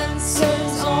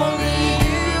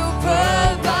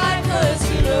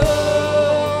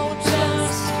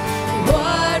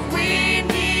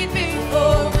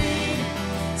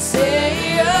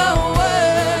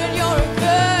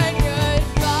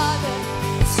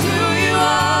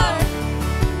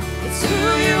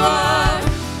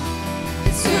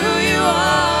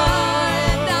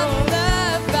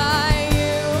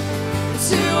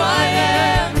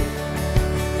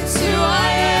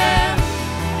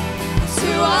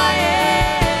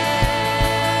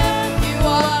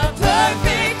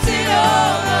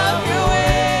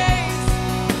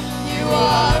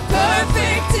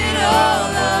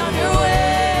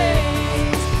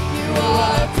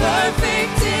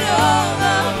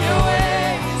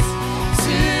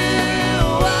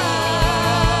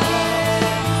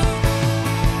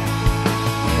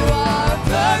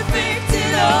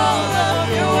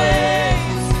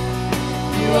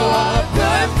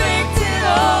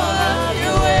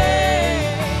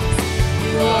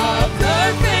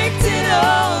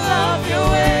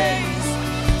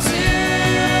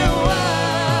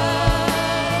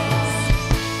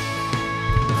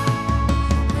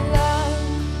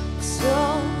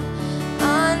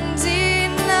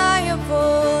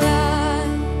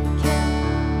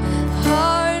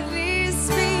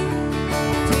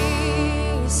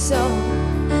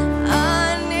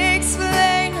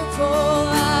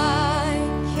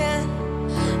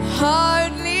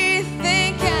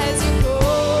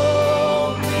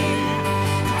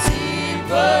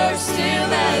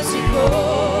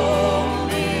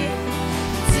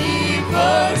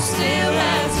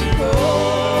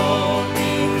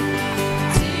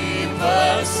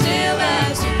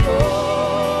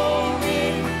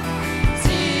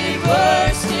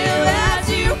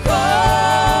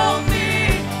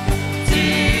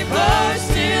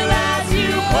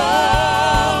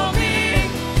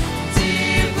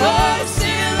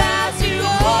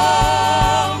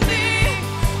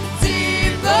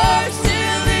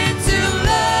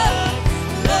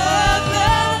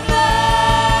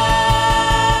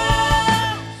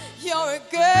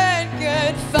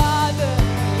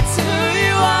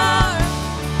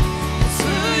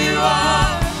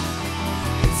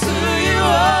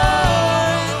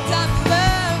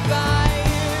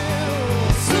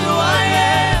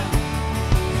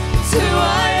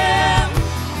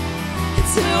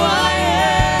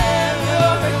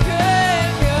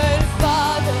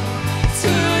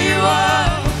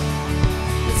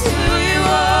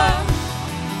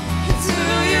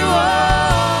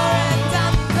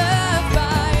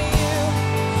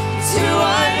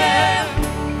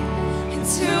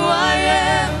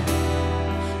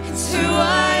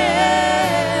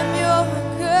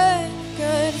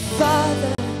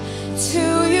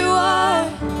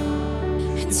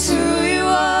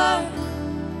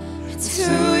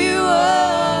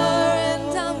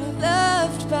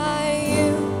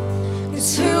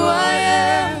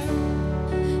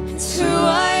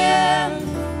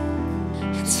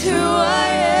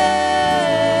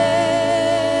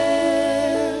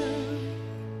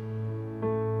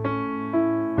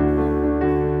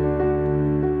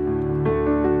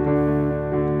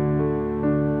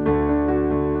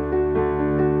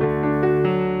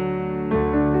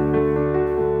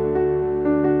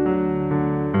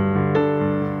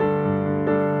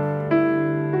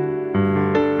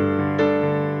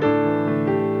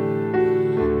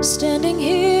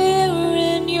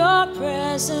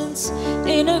presence.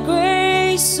 In a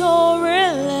grace so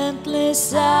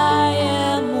relentless, I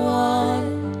am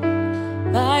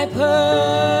won by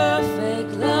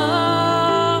perfect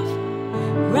love,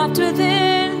 wrapped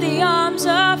within the arms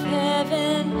of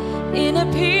heaven, in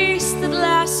a peace that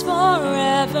lasts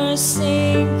forever,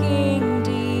 sinking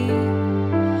deep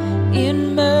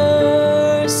in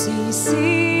mercy.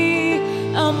 See,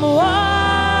 I'm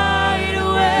wide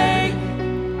awake,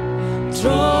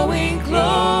 drawing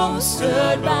close,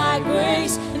 stirred by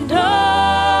grace, and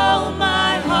all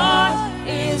my heart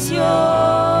is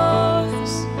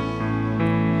yours.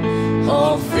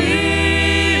 All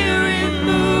fear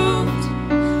removed,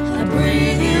 I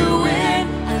breathe you in,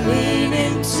 I lean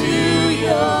into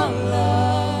your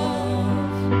love.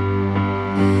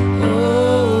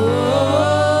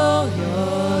 Oh,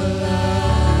 your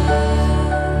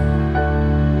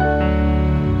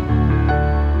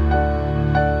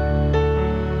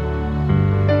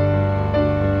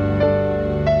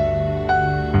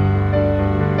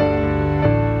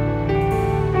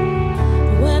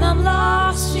When I'm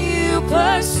lost, you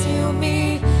pursue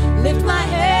me. Lift my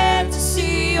head to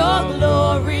see your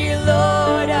glory,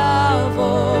 Lord of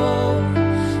all.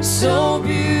 So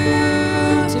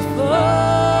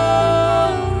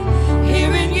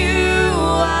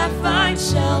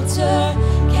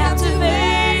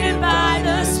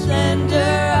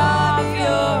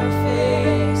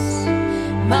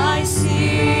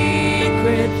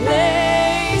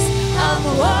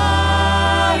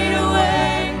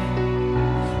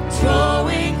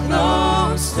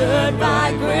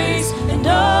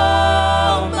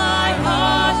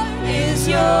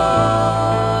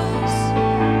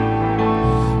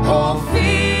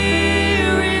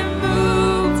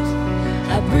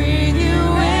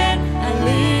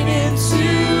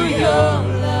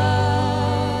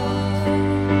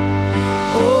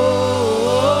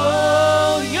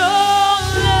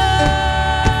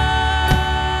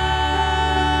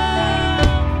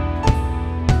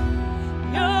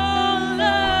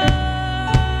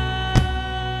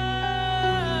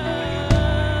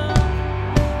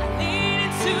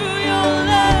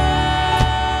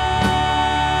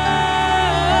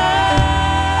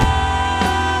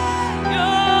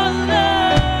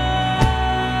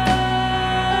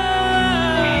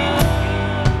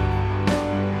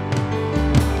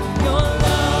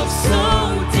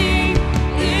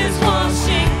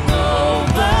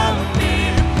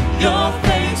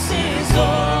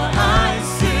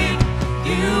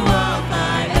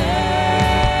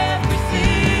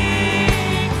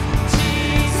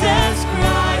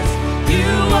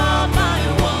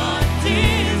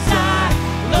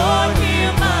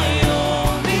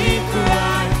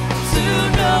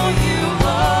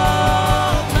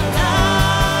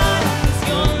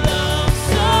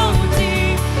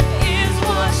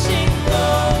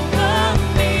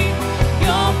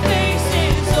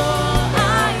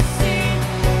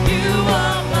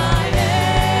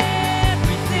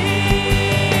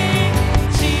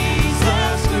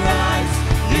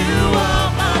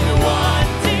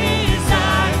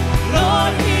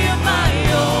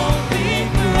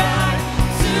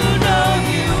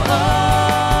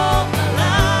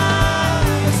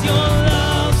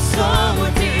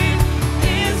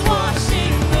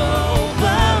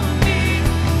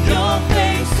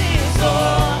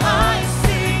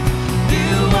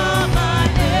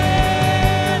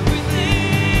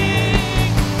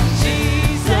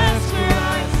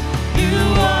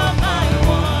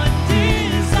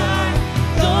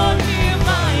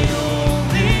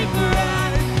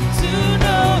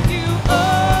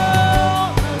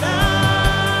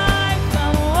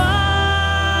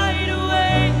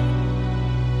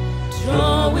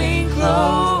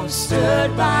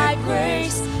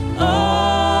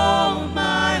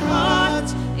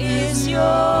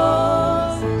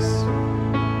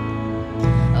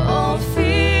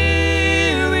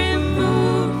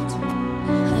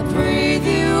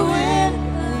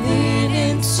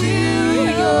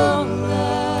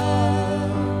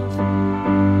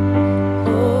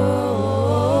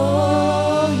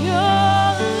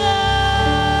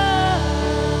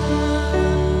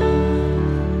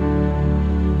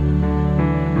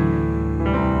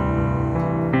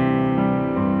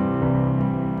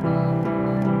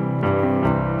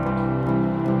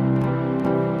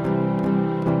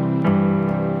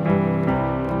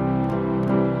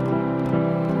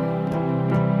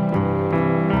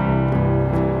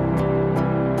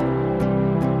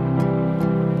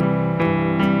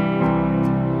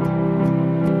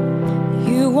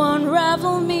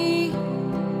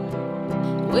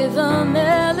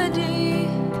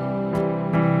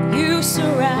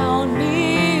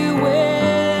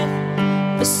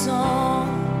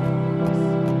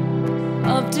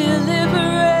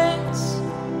deliverance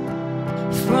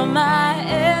from my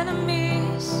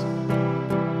enemies,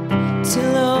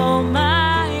 till all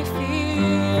my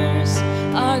fears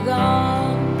are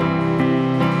gone.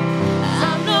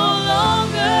 I'm no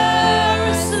longer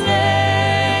a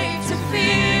slave to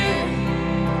fear.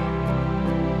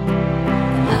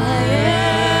 I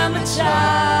am a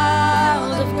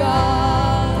child of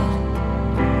God.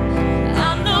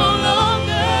 I'm no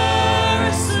longer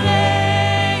a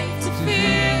slave to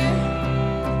fear.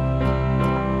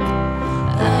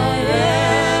 I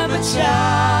am a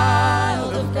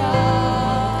child of God.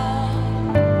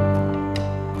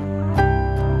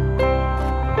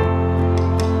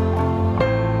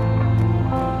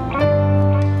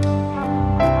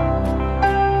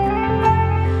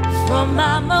 From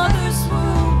my mother's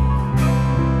womb,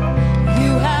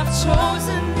 you have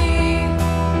chosen me.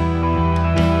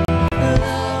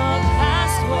 Love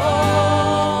has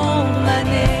called my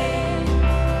name.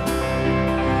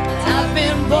 I've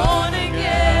been born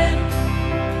again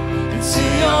into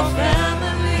your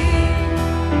family.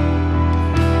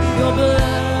 Your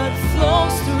blood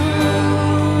flows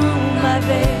through my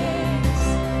veins.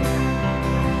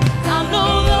 I'm no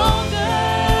longer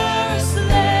a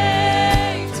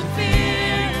slave to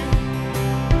fear.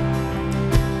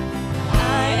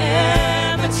 I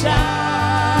am a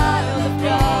child of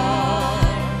God.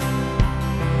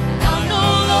 I'm no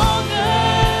longer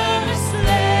a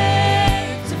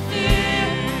slave to fear.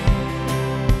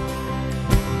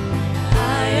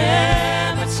 I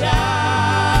am a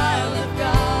child of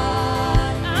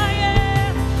God.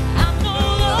 I'm no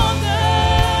longer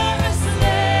a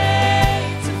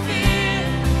slave to fear.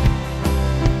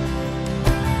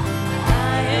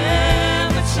 I am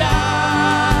a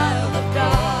child of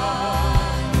God.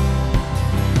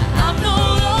 I'm no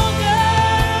longer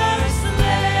a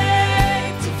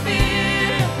slave to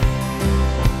fear.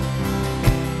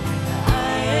 I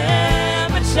am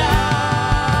a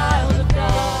child of God.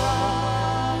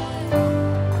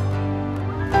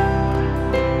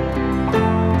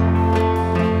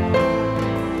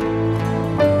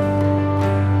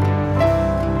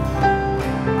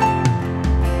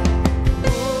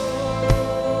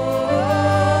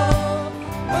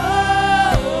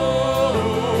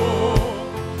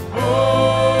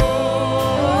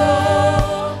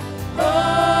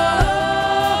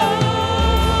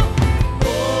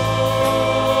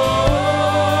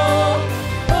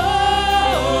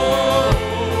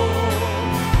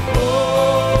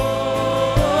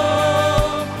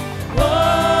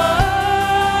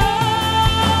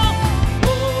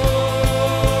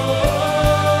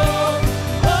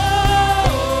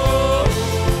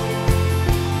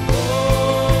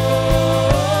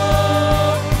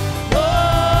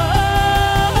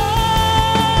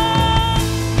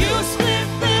 You split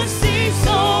the sea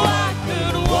so I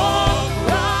could walk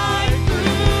right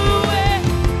through it.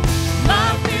 My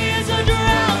fears are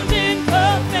drowned in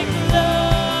perfect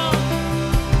love.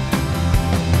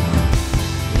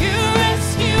 You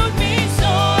rescued me so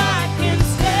I can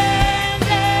stand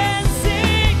and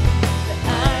sing that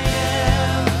I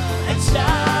am a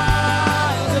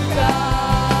child of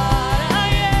God. I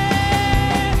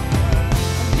am.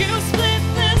 You split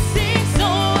the sea so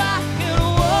I could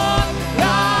walk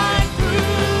right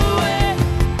through it.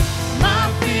 My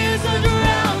fears are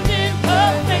drowned in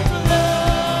perfect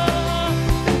love.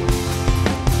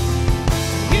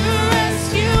 You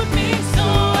rescued me so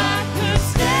I could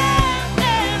stand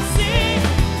and sing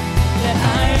that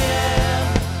I am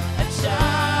a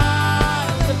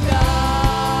child of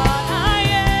God. I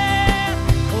am.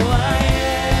 Oh, I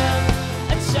am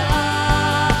a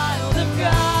child of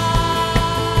God.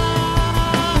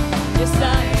 Yes, I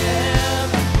am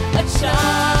a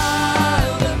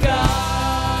child of God.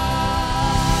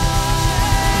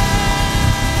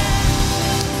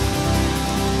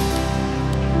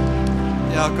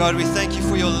 Yeah, God, we thank you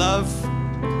for your love.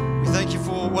 We thank you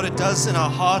for what it does in our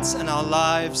hearts and our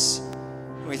lives.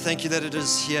 And we thank you that it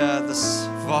is here, this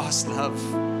vast love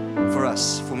for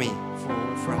us, for me,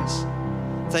 for us.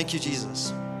 Thank you,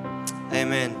 Jesus.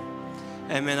 Amen.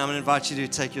 Amen. I'm going to invite you to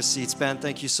take your seats. Band,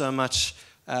 thank you so much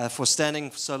for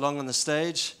standing so long on the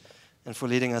stage and for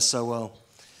leading us so well.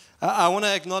 I want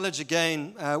to acknowledge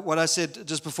again what I said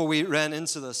just before we ran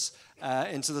into this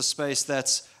space,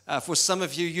 that for some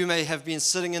of you, you may have been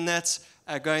sitting in that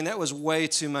going, that was way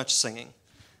too much singing.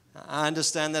 I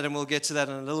understand that, and we'll get to that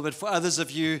in a little bit. For others of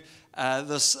you,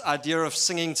 this idea of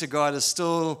singing to God is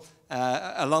still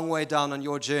a long way down on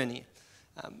your journey.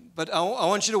 But I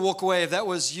want you to walk away, if that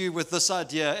was you, with this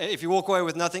idea. If you walk away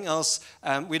with nothing else,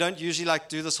 we don't usually like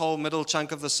do this whole middle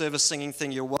chunk of the service singing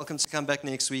thing. You're welcome to come back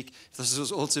next week if this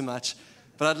was all too much.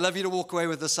 But I'd love you to walk away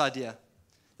with this idea,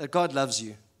 that God loves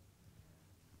you.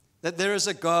 That there is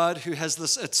a God who has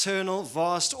this eternal,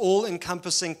 vast,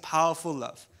 all-encompassing, powerful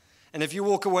love. And if you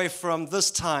walk away from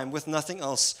this time with nothing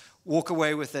else, walk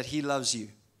away with that He loves you.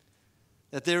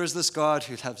 That there is this God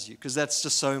who loves you, because that's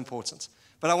just so important.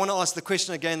 But I want to ask the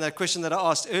question again, that question that I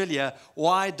asked earlier,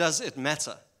 why does it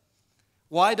matter?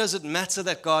 Why does it matter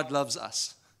that God loves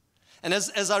us? And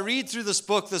as I read through this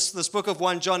book, this book of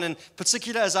 1 John, and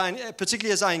particularly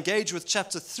as I engage with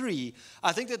chapter 3,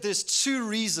 I think that there's two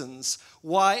reasons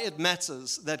why it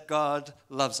matters that God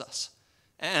loves us.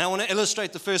 And I want to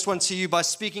illustrate the first one to you by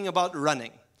speaking about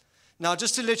running. Now,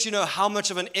 just to let you know how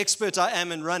much of an expert I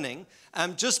am in running,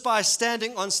 just by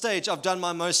standing on stage, I've done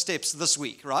my most steps this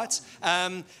week, right?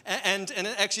 And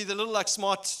actually, the little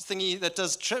smart thingy that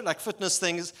does fitness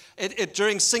things,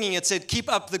 during singing, it said,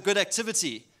 "Keep up the good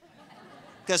activity."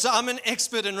 Okay, so I'm an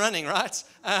expert in running, right?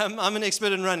 I'm an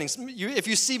expert in running. If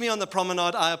you see me on the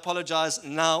promenade, I apologize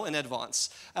now in advance.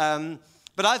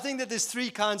 But I think that there's three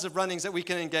kinds of runnings that we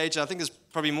can engage in. I think there's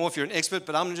probably more if you're an expert,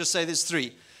 but I'm going to just say there's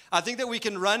three. I think that we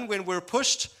can run when we're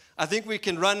pushed. I think we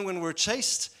can run when we're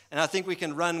chased. And I think we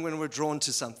can run when we're drawn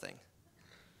to something.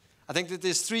 I think that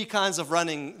there's three kinds of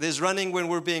running. There's running when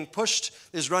we're being pushed.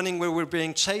 There's running when we're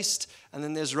being chased. And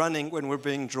then there's running when we're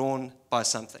being drawn by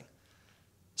something.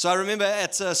 So I remember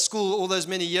at school all those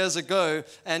many years ago,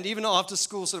 and even after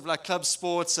school, sort of like club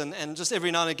sports and just every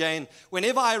now and again,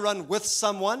 whenever I run with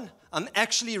someone, I'm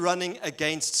actually running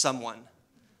against someone.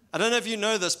 I don't know if you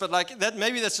know this, but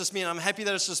maybe that's just me, and I'm happy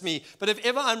that it's just me. But if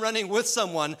ever I'm running with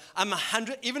someone, I'm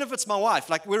 100, even if it's my wife,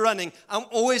 we're running, I'm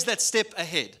always that step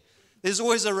ahead. There's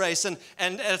always a race. And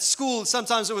at school,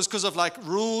 sometimes it was because of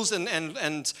rules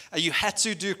and you had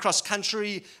to do cross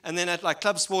country. And then at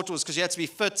club sport, it was because you had to be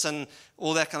fit and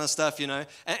all that kind of stuff, you know.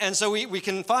 And so we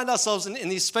can find ourselves in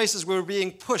these spaces where we're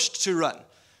being pushed to run.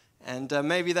 And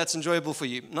maybe that's enjoyable for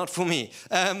you, not for me.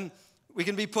 We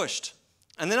can be pushed.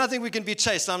 And then I think we can be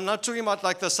chased. I'm not talking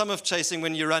about the sum of chasing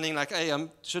when you're running, hey, I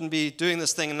shouldn't be doing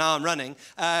this thing and now I'm running.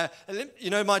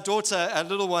 My daughter, a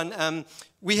little one,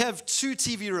 we have 2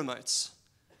 TV remotes.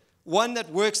 One that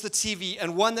works the TV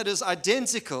and one that is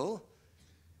identical,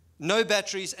 no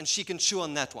batteries, and she can chew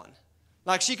on that one.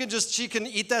 She can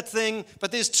eat that thing,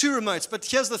 but there's 2 remotes. But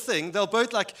here's the thing, they'll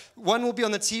both one will be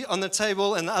on the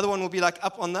table and the other one will be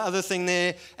up on the other thing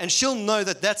there, and she'll know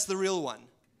that that's the real one.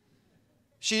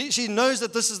 She knows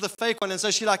that this is the fake one, and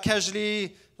so she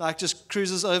casually just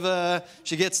cruises over.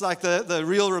 She gets the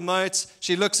real remote.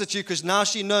 She looks at you because now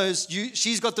she knows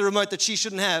she's got the remote that she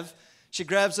shouldn't have. She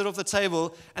grabs it off the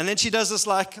table, and then she does this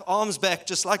arms back,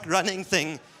 just running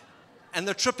thing. And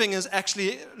the tripping is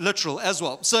actually literal as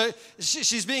well. So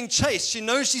she's being chased. She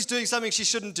knows she's doing something she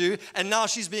shouldn't do, and now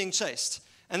she's being chased.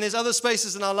 And there's other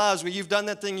spaces in our lives where you've done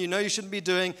that thing you know you shouldn't be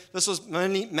doing. This was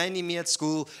mainly me at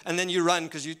school. And then you run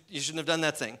because you shouldn't have done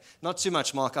that thing. Not too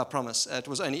much, Mark, I promise. It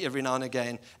was only every now and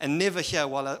again. And never here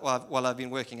while I've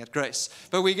been working at Grace.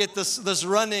 But we get this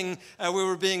running where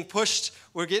we're being pushed.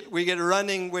 We get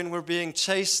running when we're being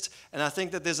chased. And I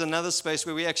think that there's another space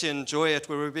where we actually enjoy it,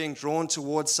 where we're being drawn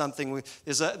towards something.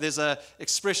 There's a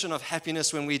expression of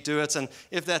happiness when we do it. And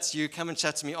if that's you, come and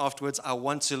chat to me afterwards. I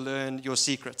want to learn your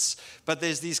secrets. But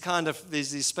there's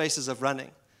these spaces of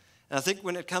running. And I think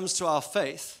when it comes to our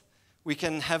faith, we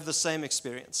can have the same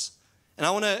experience. And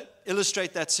I want to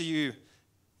illustrate that to you.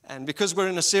 And because we're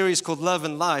in a series called Love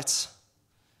and Light,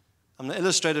 I'm going to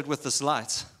illustrate it with this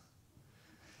light.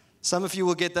 Some of you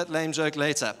will get that lame joke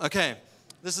later. Okay,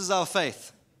 this is our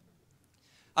faith.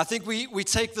 I think we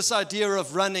take this idea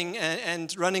of running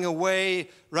and running away,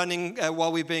 running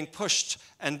while we're being pushed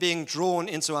and being drawn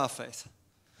into our faith.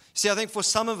 See, I think for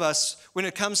some of us, when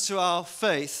it comes to our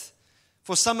faith,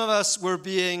 for some of us, we're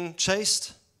being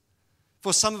chased.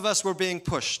 For some of us, we're being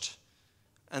pushed.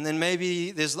 And then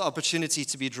maybe there's the opportunity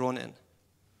to be drawn in.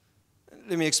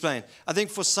 Let me explain. I think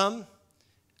for some,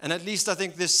 and at least I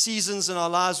think there's seasons in our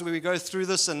lives where we go through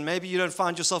this, and maybe you don't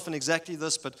find yourself in exactly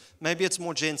this, but maybe it's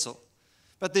more gentle.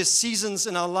 But there's seasons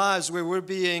in our lives where we're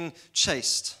being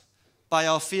chased by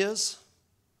our fears,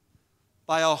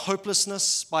 by our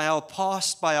hopelessness, by our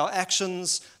past, by our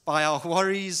actions, by our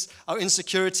worries, our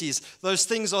insecurities. Those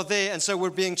things are there, and so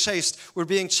we're being chased. We're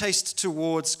being chased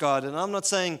towards God. And I'm not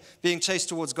saying being chased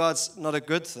towards God's not a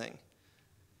good thing,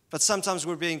 but sometimes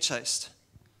we're being chased.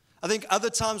 I think other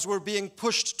times we're being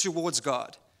pushed towards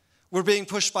God. We're being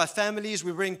pushed by families.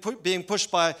 We're being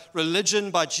pushed by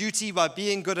religion, by duty, by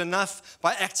being good enough,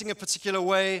 by acting a particular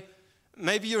way.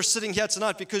 Maybe you're sitting here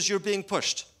tonight because you're being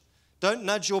pushed. Don't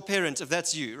nudge your parent if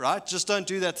that's you, right? Just don't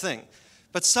do that thing.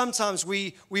 But sometimes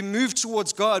we move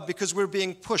towards God because we're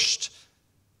being pushed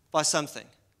by something.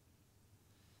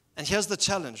 And here's the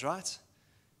challenge, right?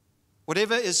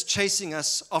 Whatever is chasing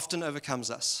us often overcomes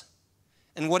us.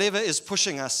 And whatever is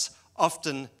pushing us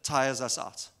often tires us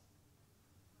out.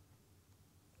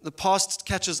 The past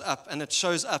catches up and it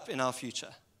shows up in our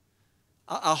future.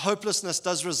 Our hopelessness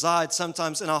does reside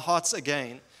sometimes in our hearts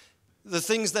again. The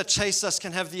things that chase us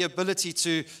can have the ability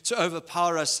to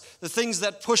overpower us. The things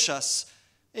that push us,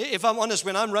 if I'm honest,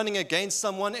 when I'm running against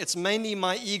someone, it's mainly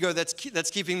my ego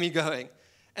that's keeping me going.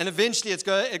 And eventually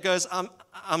it goes,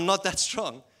 I'm not that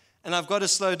strong, and I've got to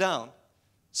slow down.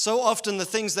 So often the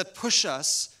things that push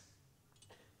us,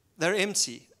 they're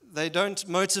empty. They don't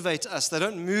motivate us. They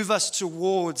don't move us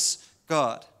towards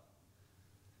God.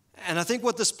 And I think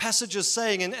what this passage is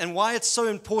saying, and why it's so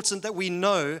important that we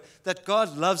know that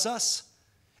God loves us,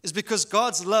 is because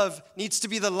God's love needs to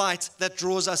be the light that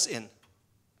draws us in.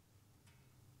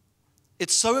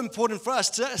 It's so important for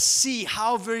us to see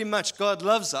how very much God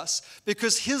loves us,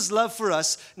 because His love for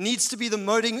us needs to be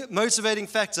the motivating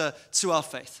factor to our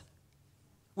faith.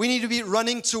 We need to be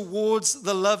running towards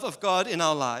the love of God in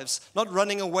our lives, not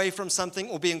running away from something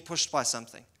or being pushed by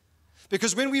something.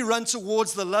 Because when we run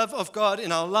towards the love of God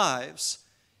in our lives,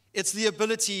 it's the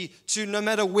ability to, no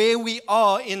matter where we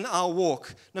are in our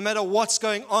walk, no matter what's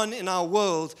going on in our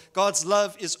world, God's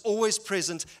love is always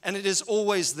present, and it is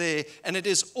always there, and it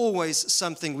is always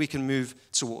something we can move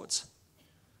towards.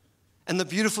 And the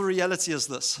beautiful reality is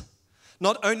this: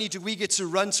 not only do we get to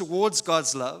run towards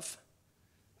God's love,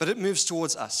 but it moves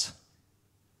towards us.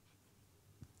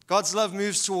 God's love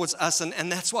moves towards us,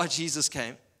 and that's why Jesus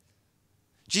came.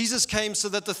 Jesus came so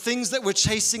that the things that were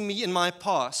chasing me in my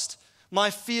past, my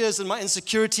fears and my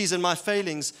insecurities and my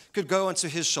failings, could go onto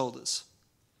His shoulders.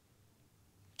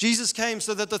 Jesus came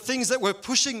so that the things that were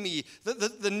pushing me,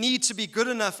 the need to be good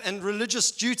enough and religious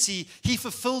duty, He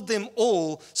fulfilled them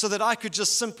all so that I could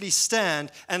just simply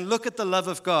stand and look at the love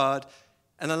of God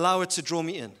and allow it to draw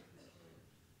me in,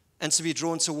 and to be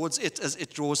drawn towards it as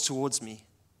it draws towards me.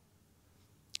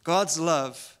 God's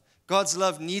love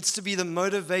needs to be the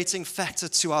motivating factor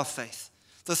to our faith,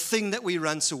 the thing that we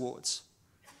run towards.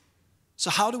 So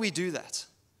how do we do that?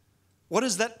 What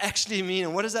does that actually mean,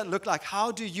 and what does that look like?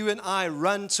 How do you and I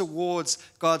run towards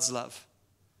God's love?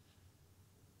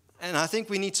 And I think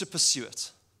we need to pursue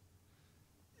it.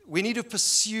 We need to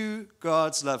pursue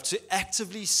God's love, to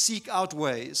actively seek out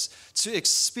ways to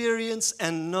experience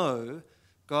and know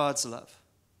God's love.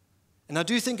 And I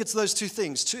do think it's those two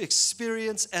things, to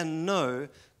experience and know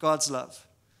God's love.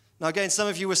 Now again, some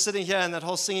of you were sitting here and that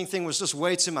whole singing thing was just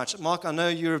way too much. Mark, I know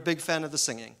you're a big fan of the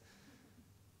singing.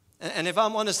 And if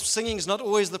I'm honest, singing is not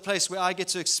always the place where I get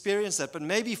to experience that, but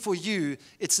maybe for you,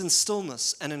 it's in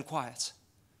stillness and in quiet.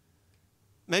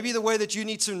 Maybe the way that you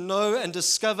need to know and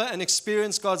discover and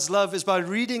experience God's love is by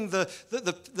reading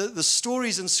the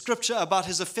stories in Scripture about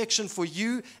His affection for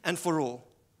you and for all.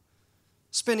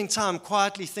 Spending time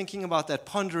quietly thinking about that,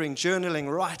 pondering,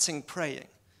 journaling, writing, praying.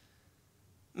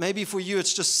 Maybe for you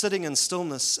it's just sitting in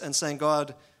stillness and saying,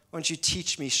 God, won't you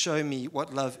teach me, show me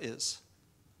what love is?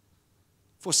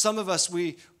 For some of us,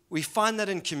 we find that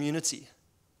in community.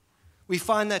 We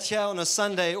find that here on a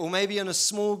Sunday, or maybe in a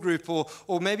small group,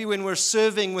 or maybe when we're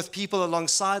serving with people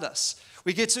alongside us.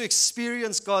 We get to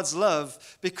experience God's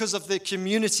love because of the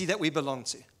community that we belong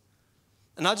to.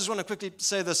 And I just want to quickly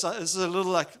say this. This is a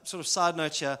little sort of side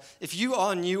note here. If you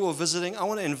are new or visiting, I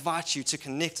want to invite you to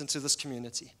connect into this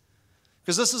community.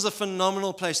 Because this is a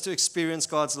phenomenal place to experience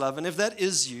God's love. And if that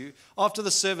is you, after the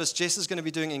service, Jess is going to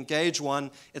be doing Engage 1.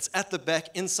 It's at the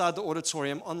back, inside the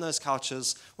auditorium, on those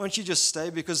couches. Won't you just stay?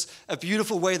 Because a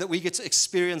beautiful way that we get to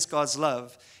experience God's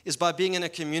love is by being in a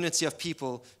community of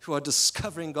people who are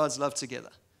discovering God's love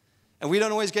together. And we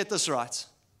don't always get this right.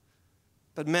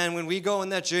 But man, when we go on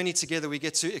that journey together, we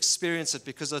get to experience it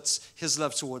because it's His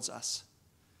love towards us.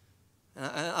 And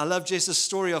I love Jess's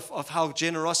story of how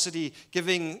generosity,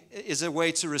 giving is a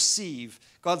way to receive.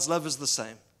 God's love is the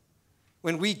same.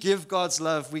 When we give God's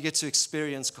love, we get to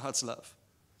experience God's love.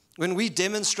 When we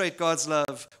demonstrate God's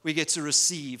love, we get to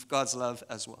receive God's love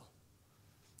as well.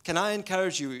 Can I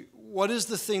encourage you, what is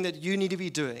the thing that you need to be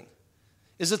doing?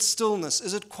 Is it stillness?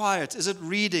 Is it quiet? Is it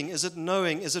reading? Is it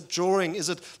knowing? Is it drawing? Is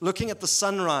it looking at the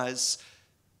sunrise?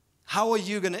 How are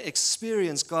you going to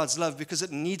experience God's love? Because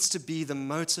it needs to be the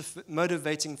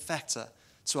motivating factor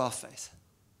to our faith.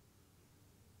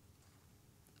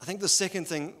 I think the second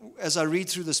thing, as I read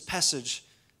through this passage,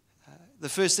 the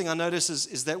first thing I notice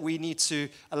is that we need to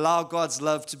allow God's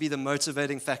love to be the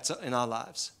motivating factor in our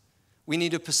lives. We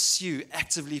need to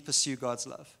actively pursue God's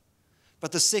love.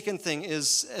 But the second thing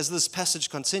is, as this passage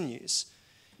continues,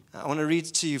 I want to read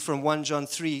to you from 1 John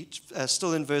 3,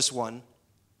 still in verse 1.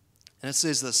 And it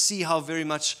says this, see how very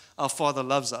much our Father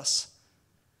loves us,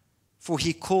 for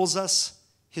he calls us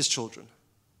his children.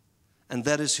 And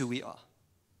that is who we are.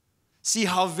 See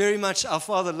how very much our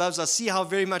Father loves us. See how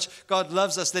very much God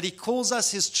loves us, that he calls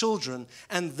us his children,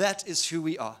 and that is who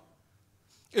we are.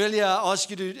 Earlier, I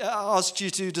asked you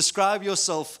to describe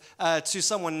yourself to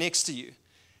someone next to you.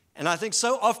 And I think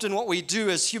so often what we do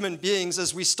as human beings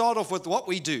is we start off with what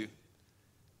we do.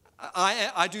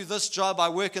 I do this job, I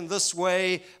work in this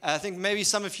way. I think maybe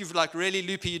some of you, like really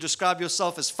loopy, you describe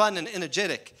yourself as fun and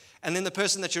energetic. And then the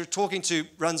person that you're talking to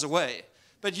runs away.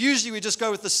 But usually we just go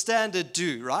with the standard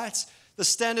do, right? The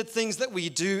standard things that we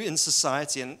do in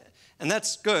society. And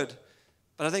that's good.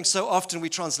 But I think so often we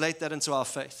translate that into our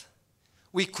faith.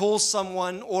 We call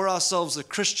someone or ourselves a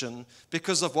Christian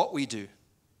because of what we do.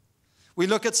 We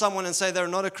look at someone and say they're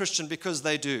not a Christian because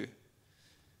they do.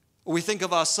 Or we think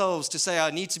of ourselves to say,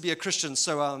 I need to be a Christian,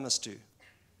 so I must do.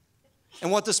 And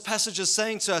what this passage is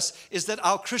saying to us is that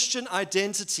our Christian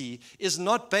identity is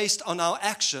not based on our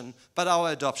action, but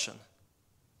our adoption.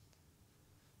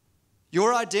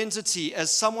 Your identity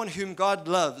as someone whom God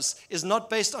loves is not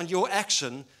based on your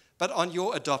action, but on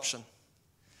your adoption.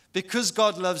 Because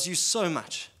God loves you so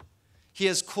much, he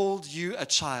has called you a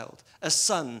child, a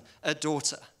son, a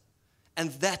daughter.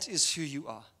 And that is who you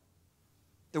are.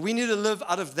 That we need to live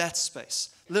out of that space,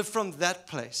 live from that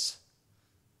place,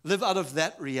 live out of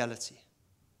that reality.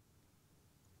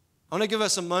 I want to give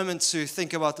us a moment to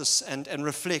think about this and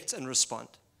reflect and respond.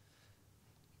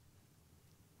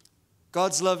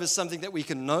 God's love is something that we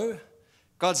can know.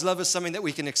 God's love is something that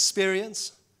we can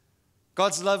experience.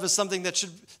 God's love is something that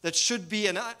should be,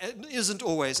 and it isn't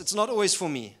always. It's not always for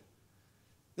me.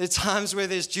 There's times where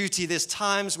there's duty. There's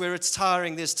times where it's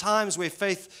tiring. There's times where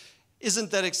faith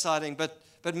isn't that exciting.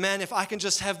 But man, if I can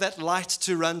just have that light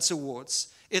to run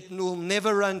towards, it will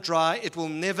never run dry. It will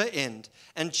never end.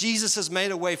 And Jesus has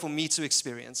made a way for me to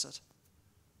experience it.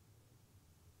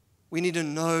 We need to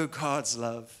know God's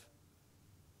love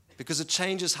because it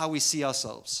changes how we see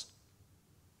ourselves.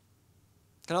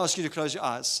 Can I ask you to close your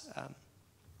eyes?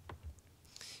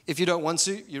 If you don't want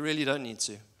to, you really don't need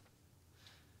to.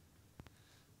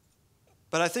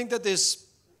 But I think that there's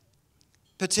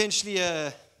potentially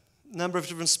a number of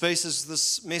different spaces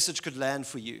this message could land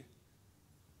for you.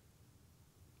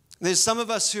 There's some of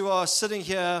us who are sitting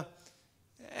here,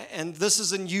 and this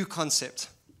is a new concept.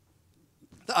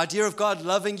 The idea of God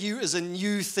loving you is a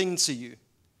new thing to you.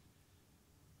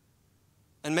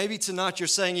 And maybe tonight you're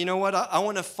saying, you know what, I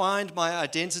want to find my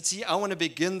identity. I want to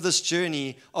begin this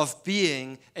journey of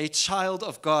being a child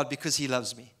of God because he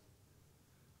loves me.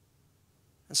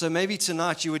 And so maybe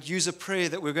tonight you would use a prayer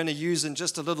that we're going to use in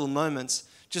just a little moment,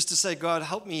 just to say, God,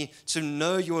 help me to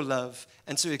know your love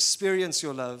and to experience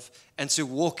your love and to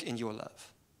walk in your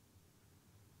love.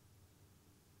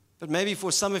 But maybe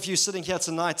for some of you sitting here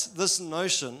tonight, this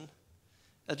notion,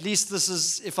 at least this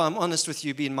is, if I'm honest with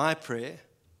you, been my prayer,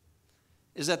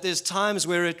 is that there's times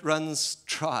where it runs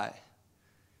dry,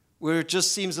 where it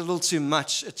just seems a little too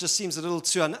much. It just seems a little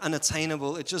too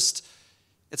unattainable.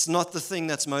 It's not the thing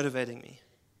that's motivating me.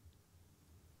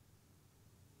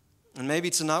 And maybe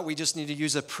tonight we just need to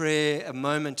use a prayer, a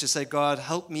moment to say, God,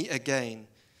 help me again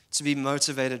to be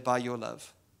motivated by your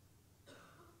love.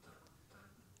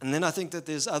 And then I think that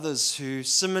there's others who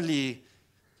similarly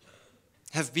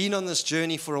have been on this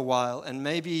journey for a while, and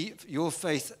maybe your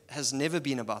faith has never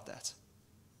been about that.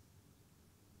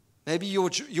 Maybe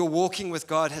your walking with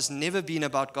God has never been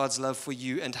about God's love for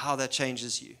you and how that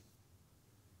changes you.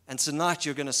 And tonight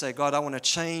you're going to say, God, I want to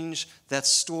change that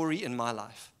story in my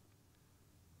life.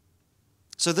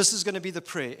 So this is going to be the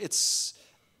prayer.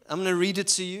 I'm going to read it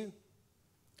to you.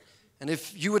 And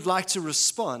if you would like to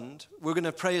respond, we're going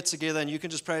to pray it together, and you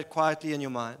can just pray it quietly in your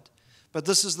mind. But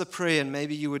this is the prayer, and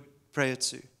maybe you would pray it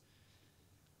too.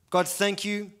 God, thank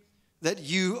you that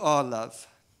you are love,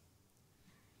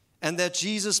 and that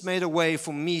Jesus made a way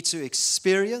for me to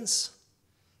experience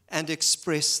and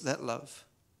express that love.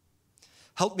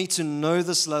 Help me to know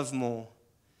this love more,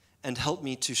 and help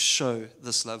me to show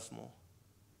this love more.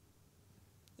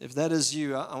 If that is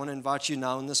you, I want to invite you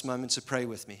now in this moment to pray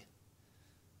with me.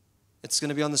 It's going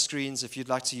to be on the screens if you'd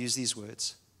like to use these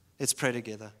words. Let's pray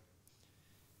together.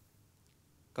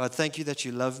 God, thank you that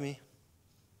you love me.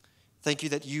 Thank you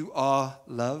that you are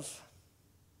love.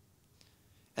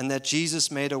 And that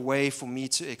Jesus made a way for me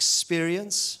to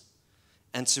experience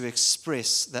and to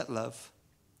express that love.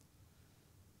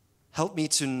 Help me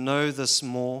to know this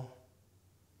more,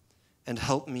 and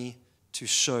help me to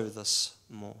show this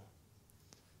more.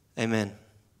 Amen.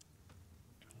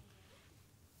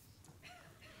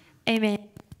 Amen.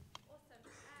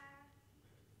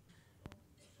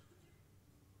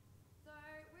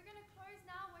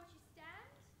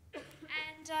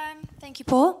 Thank you,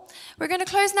 Paul. We're going to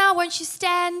close now. Won't you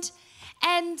stand?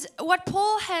 And what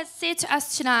Paul has said to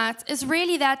us tonight is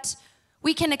really that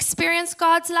we can experience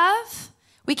God's love,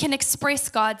 we can express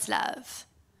God's love.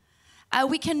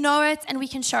 We can know it and we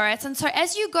can show it. And so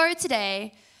as you go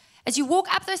today, as you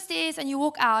walk up those stairs and you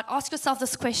walk out, ask yourself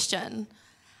this question: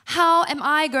 how am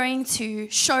I going to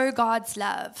show God's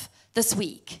love this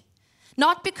week?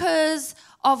 Not because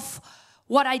of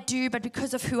what I do, but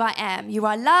because of who I am. You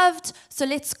are loved, so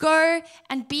let's go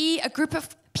and be a group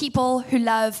of people who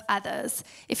love others.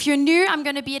 If you're new, I'm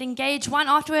going to be at Engage 1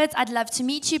 afterwards. I'd love to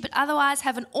meet you, but otherwise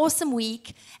have an awesome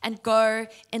week and go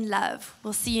in love.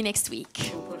 We'll see you next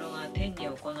week.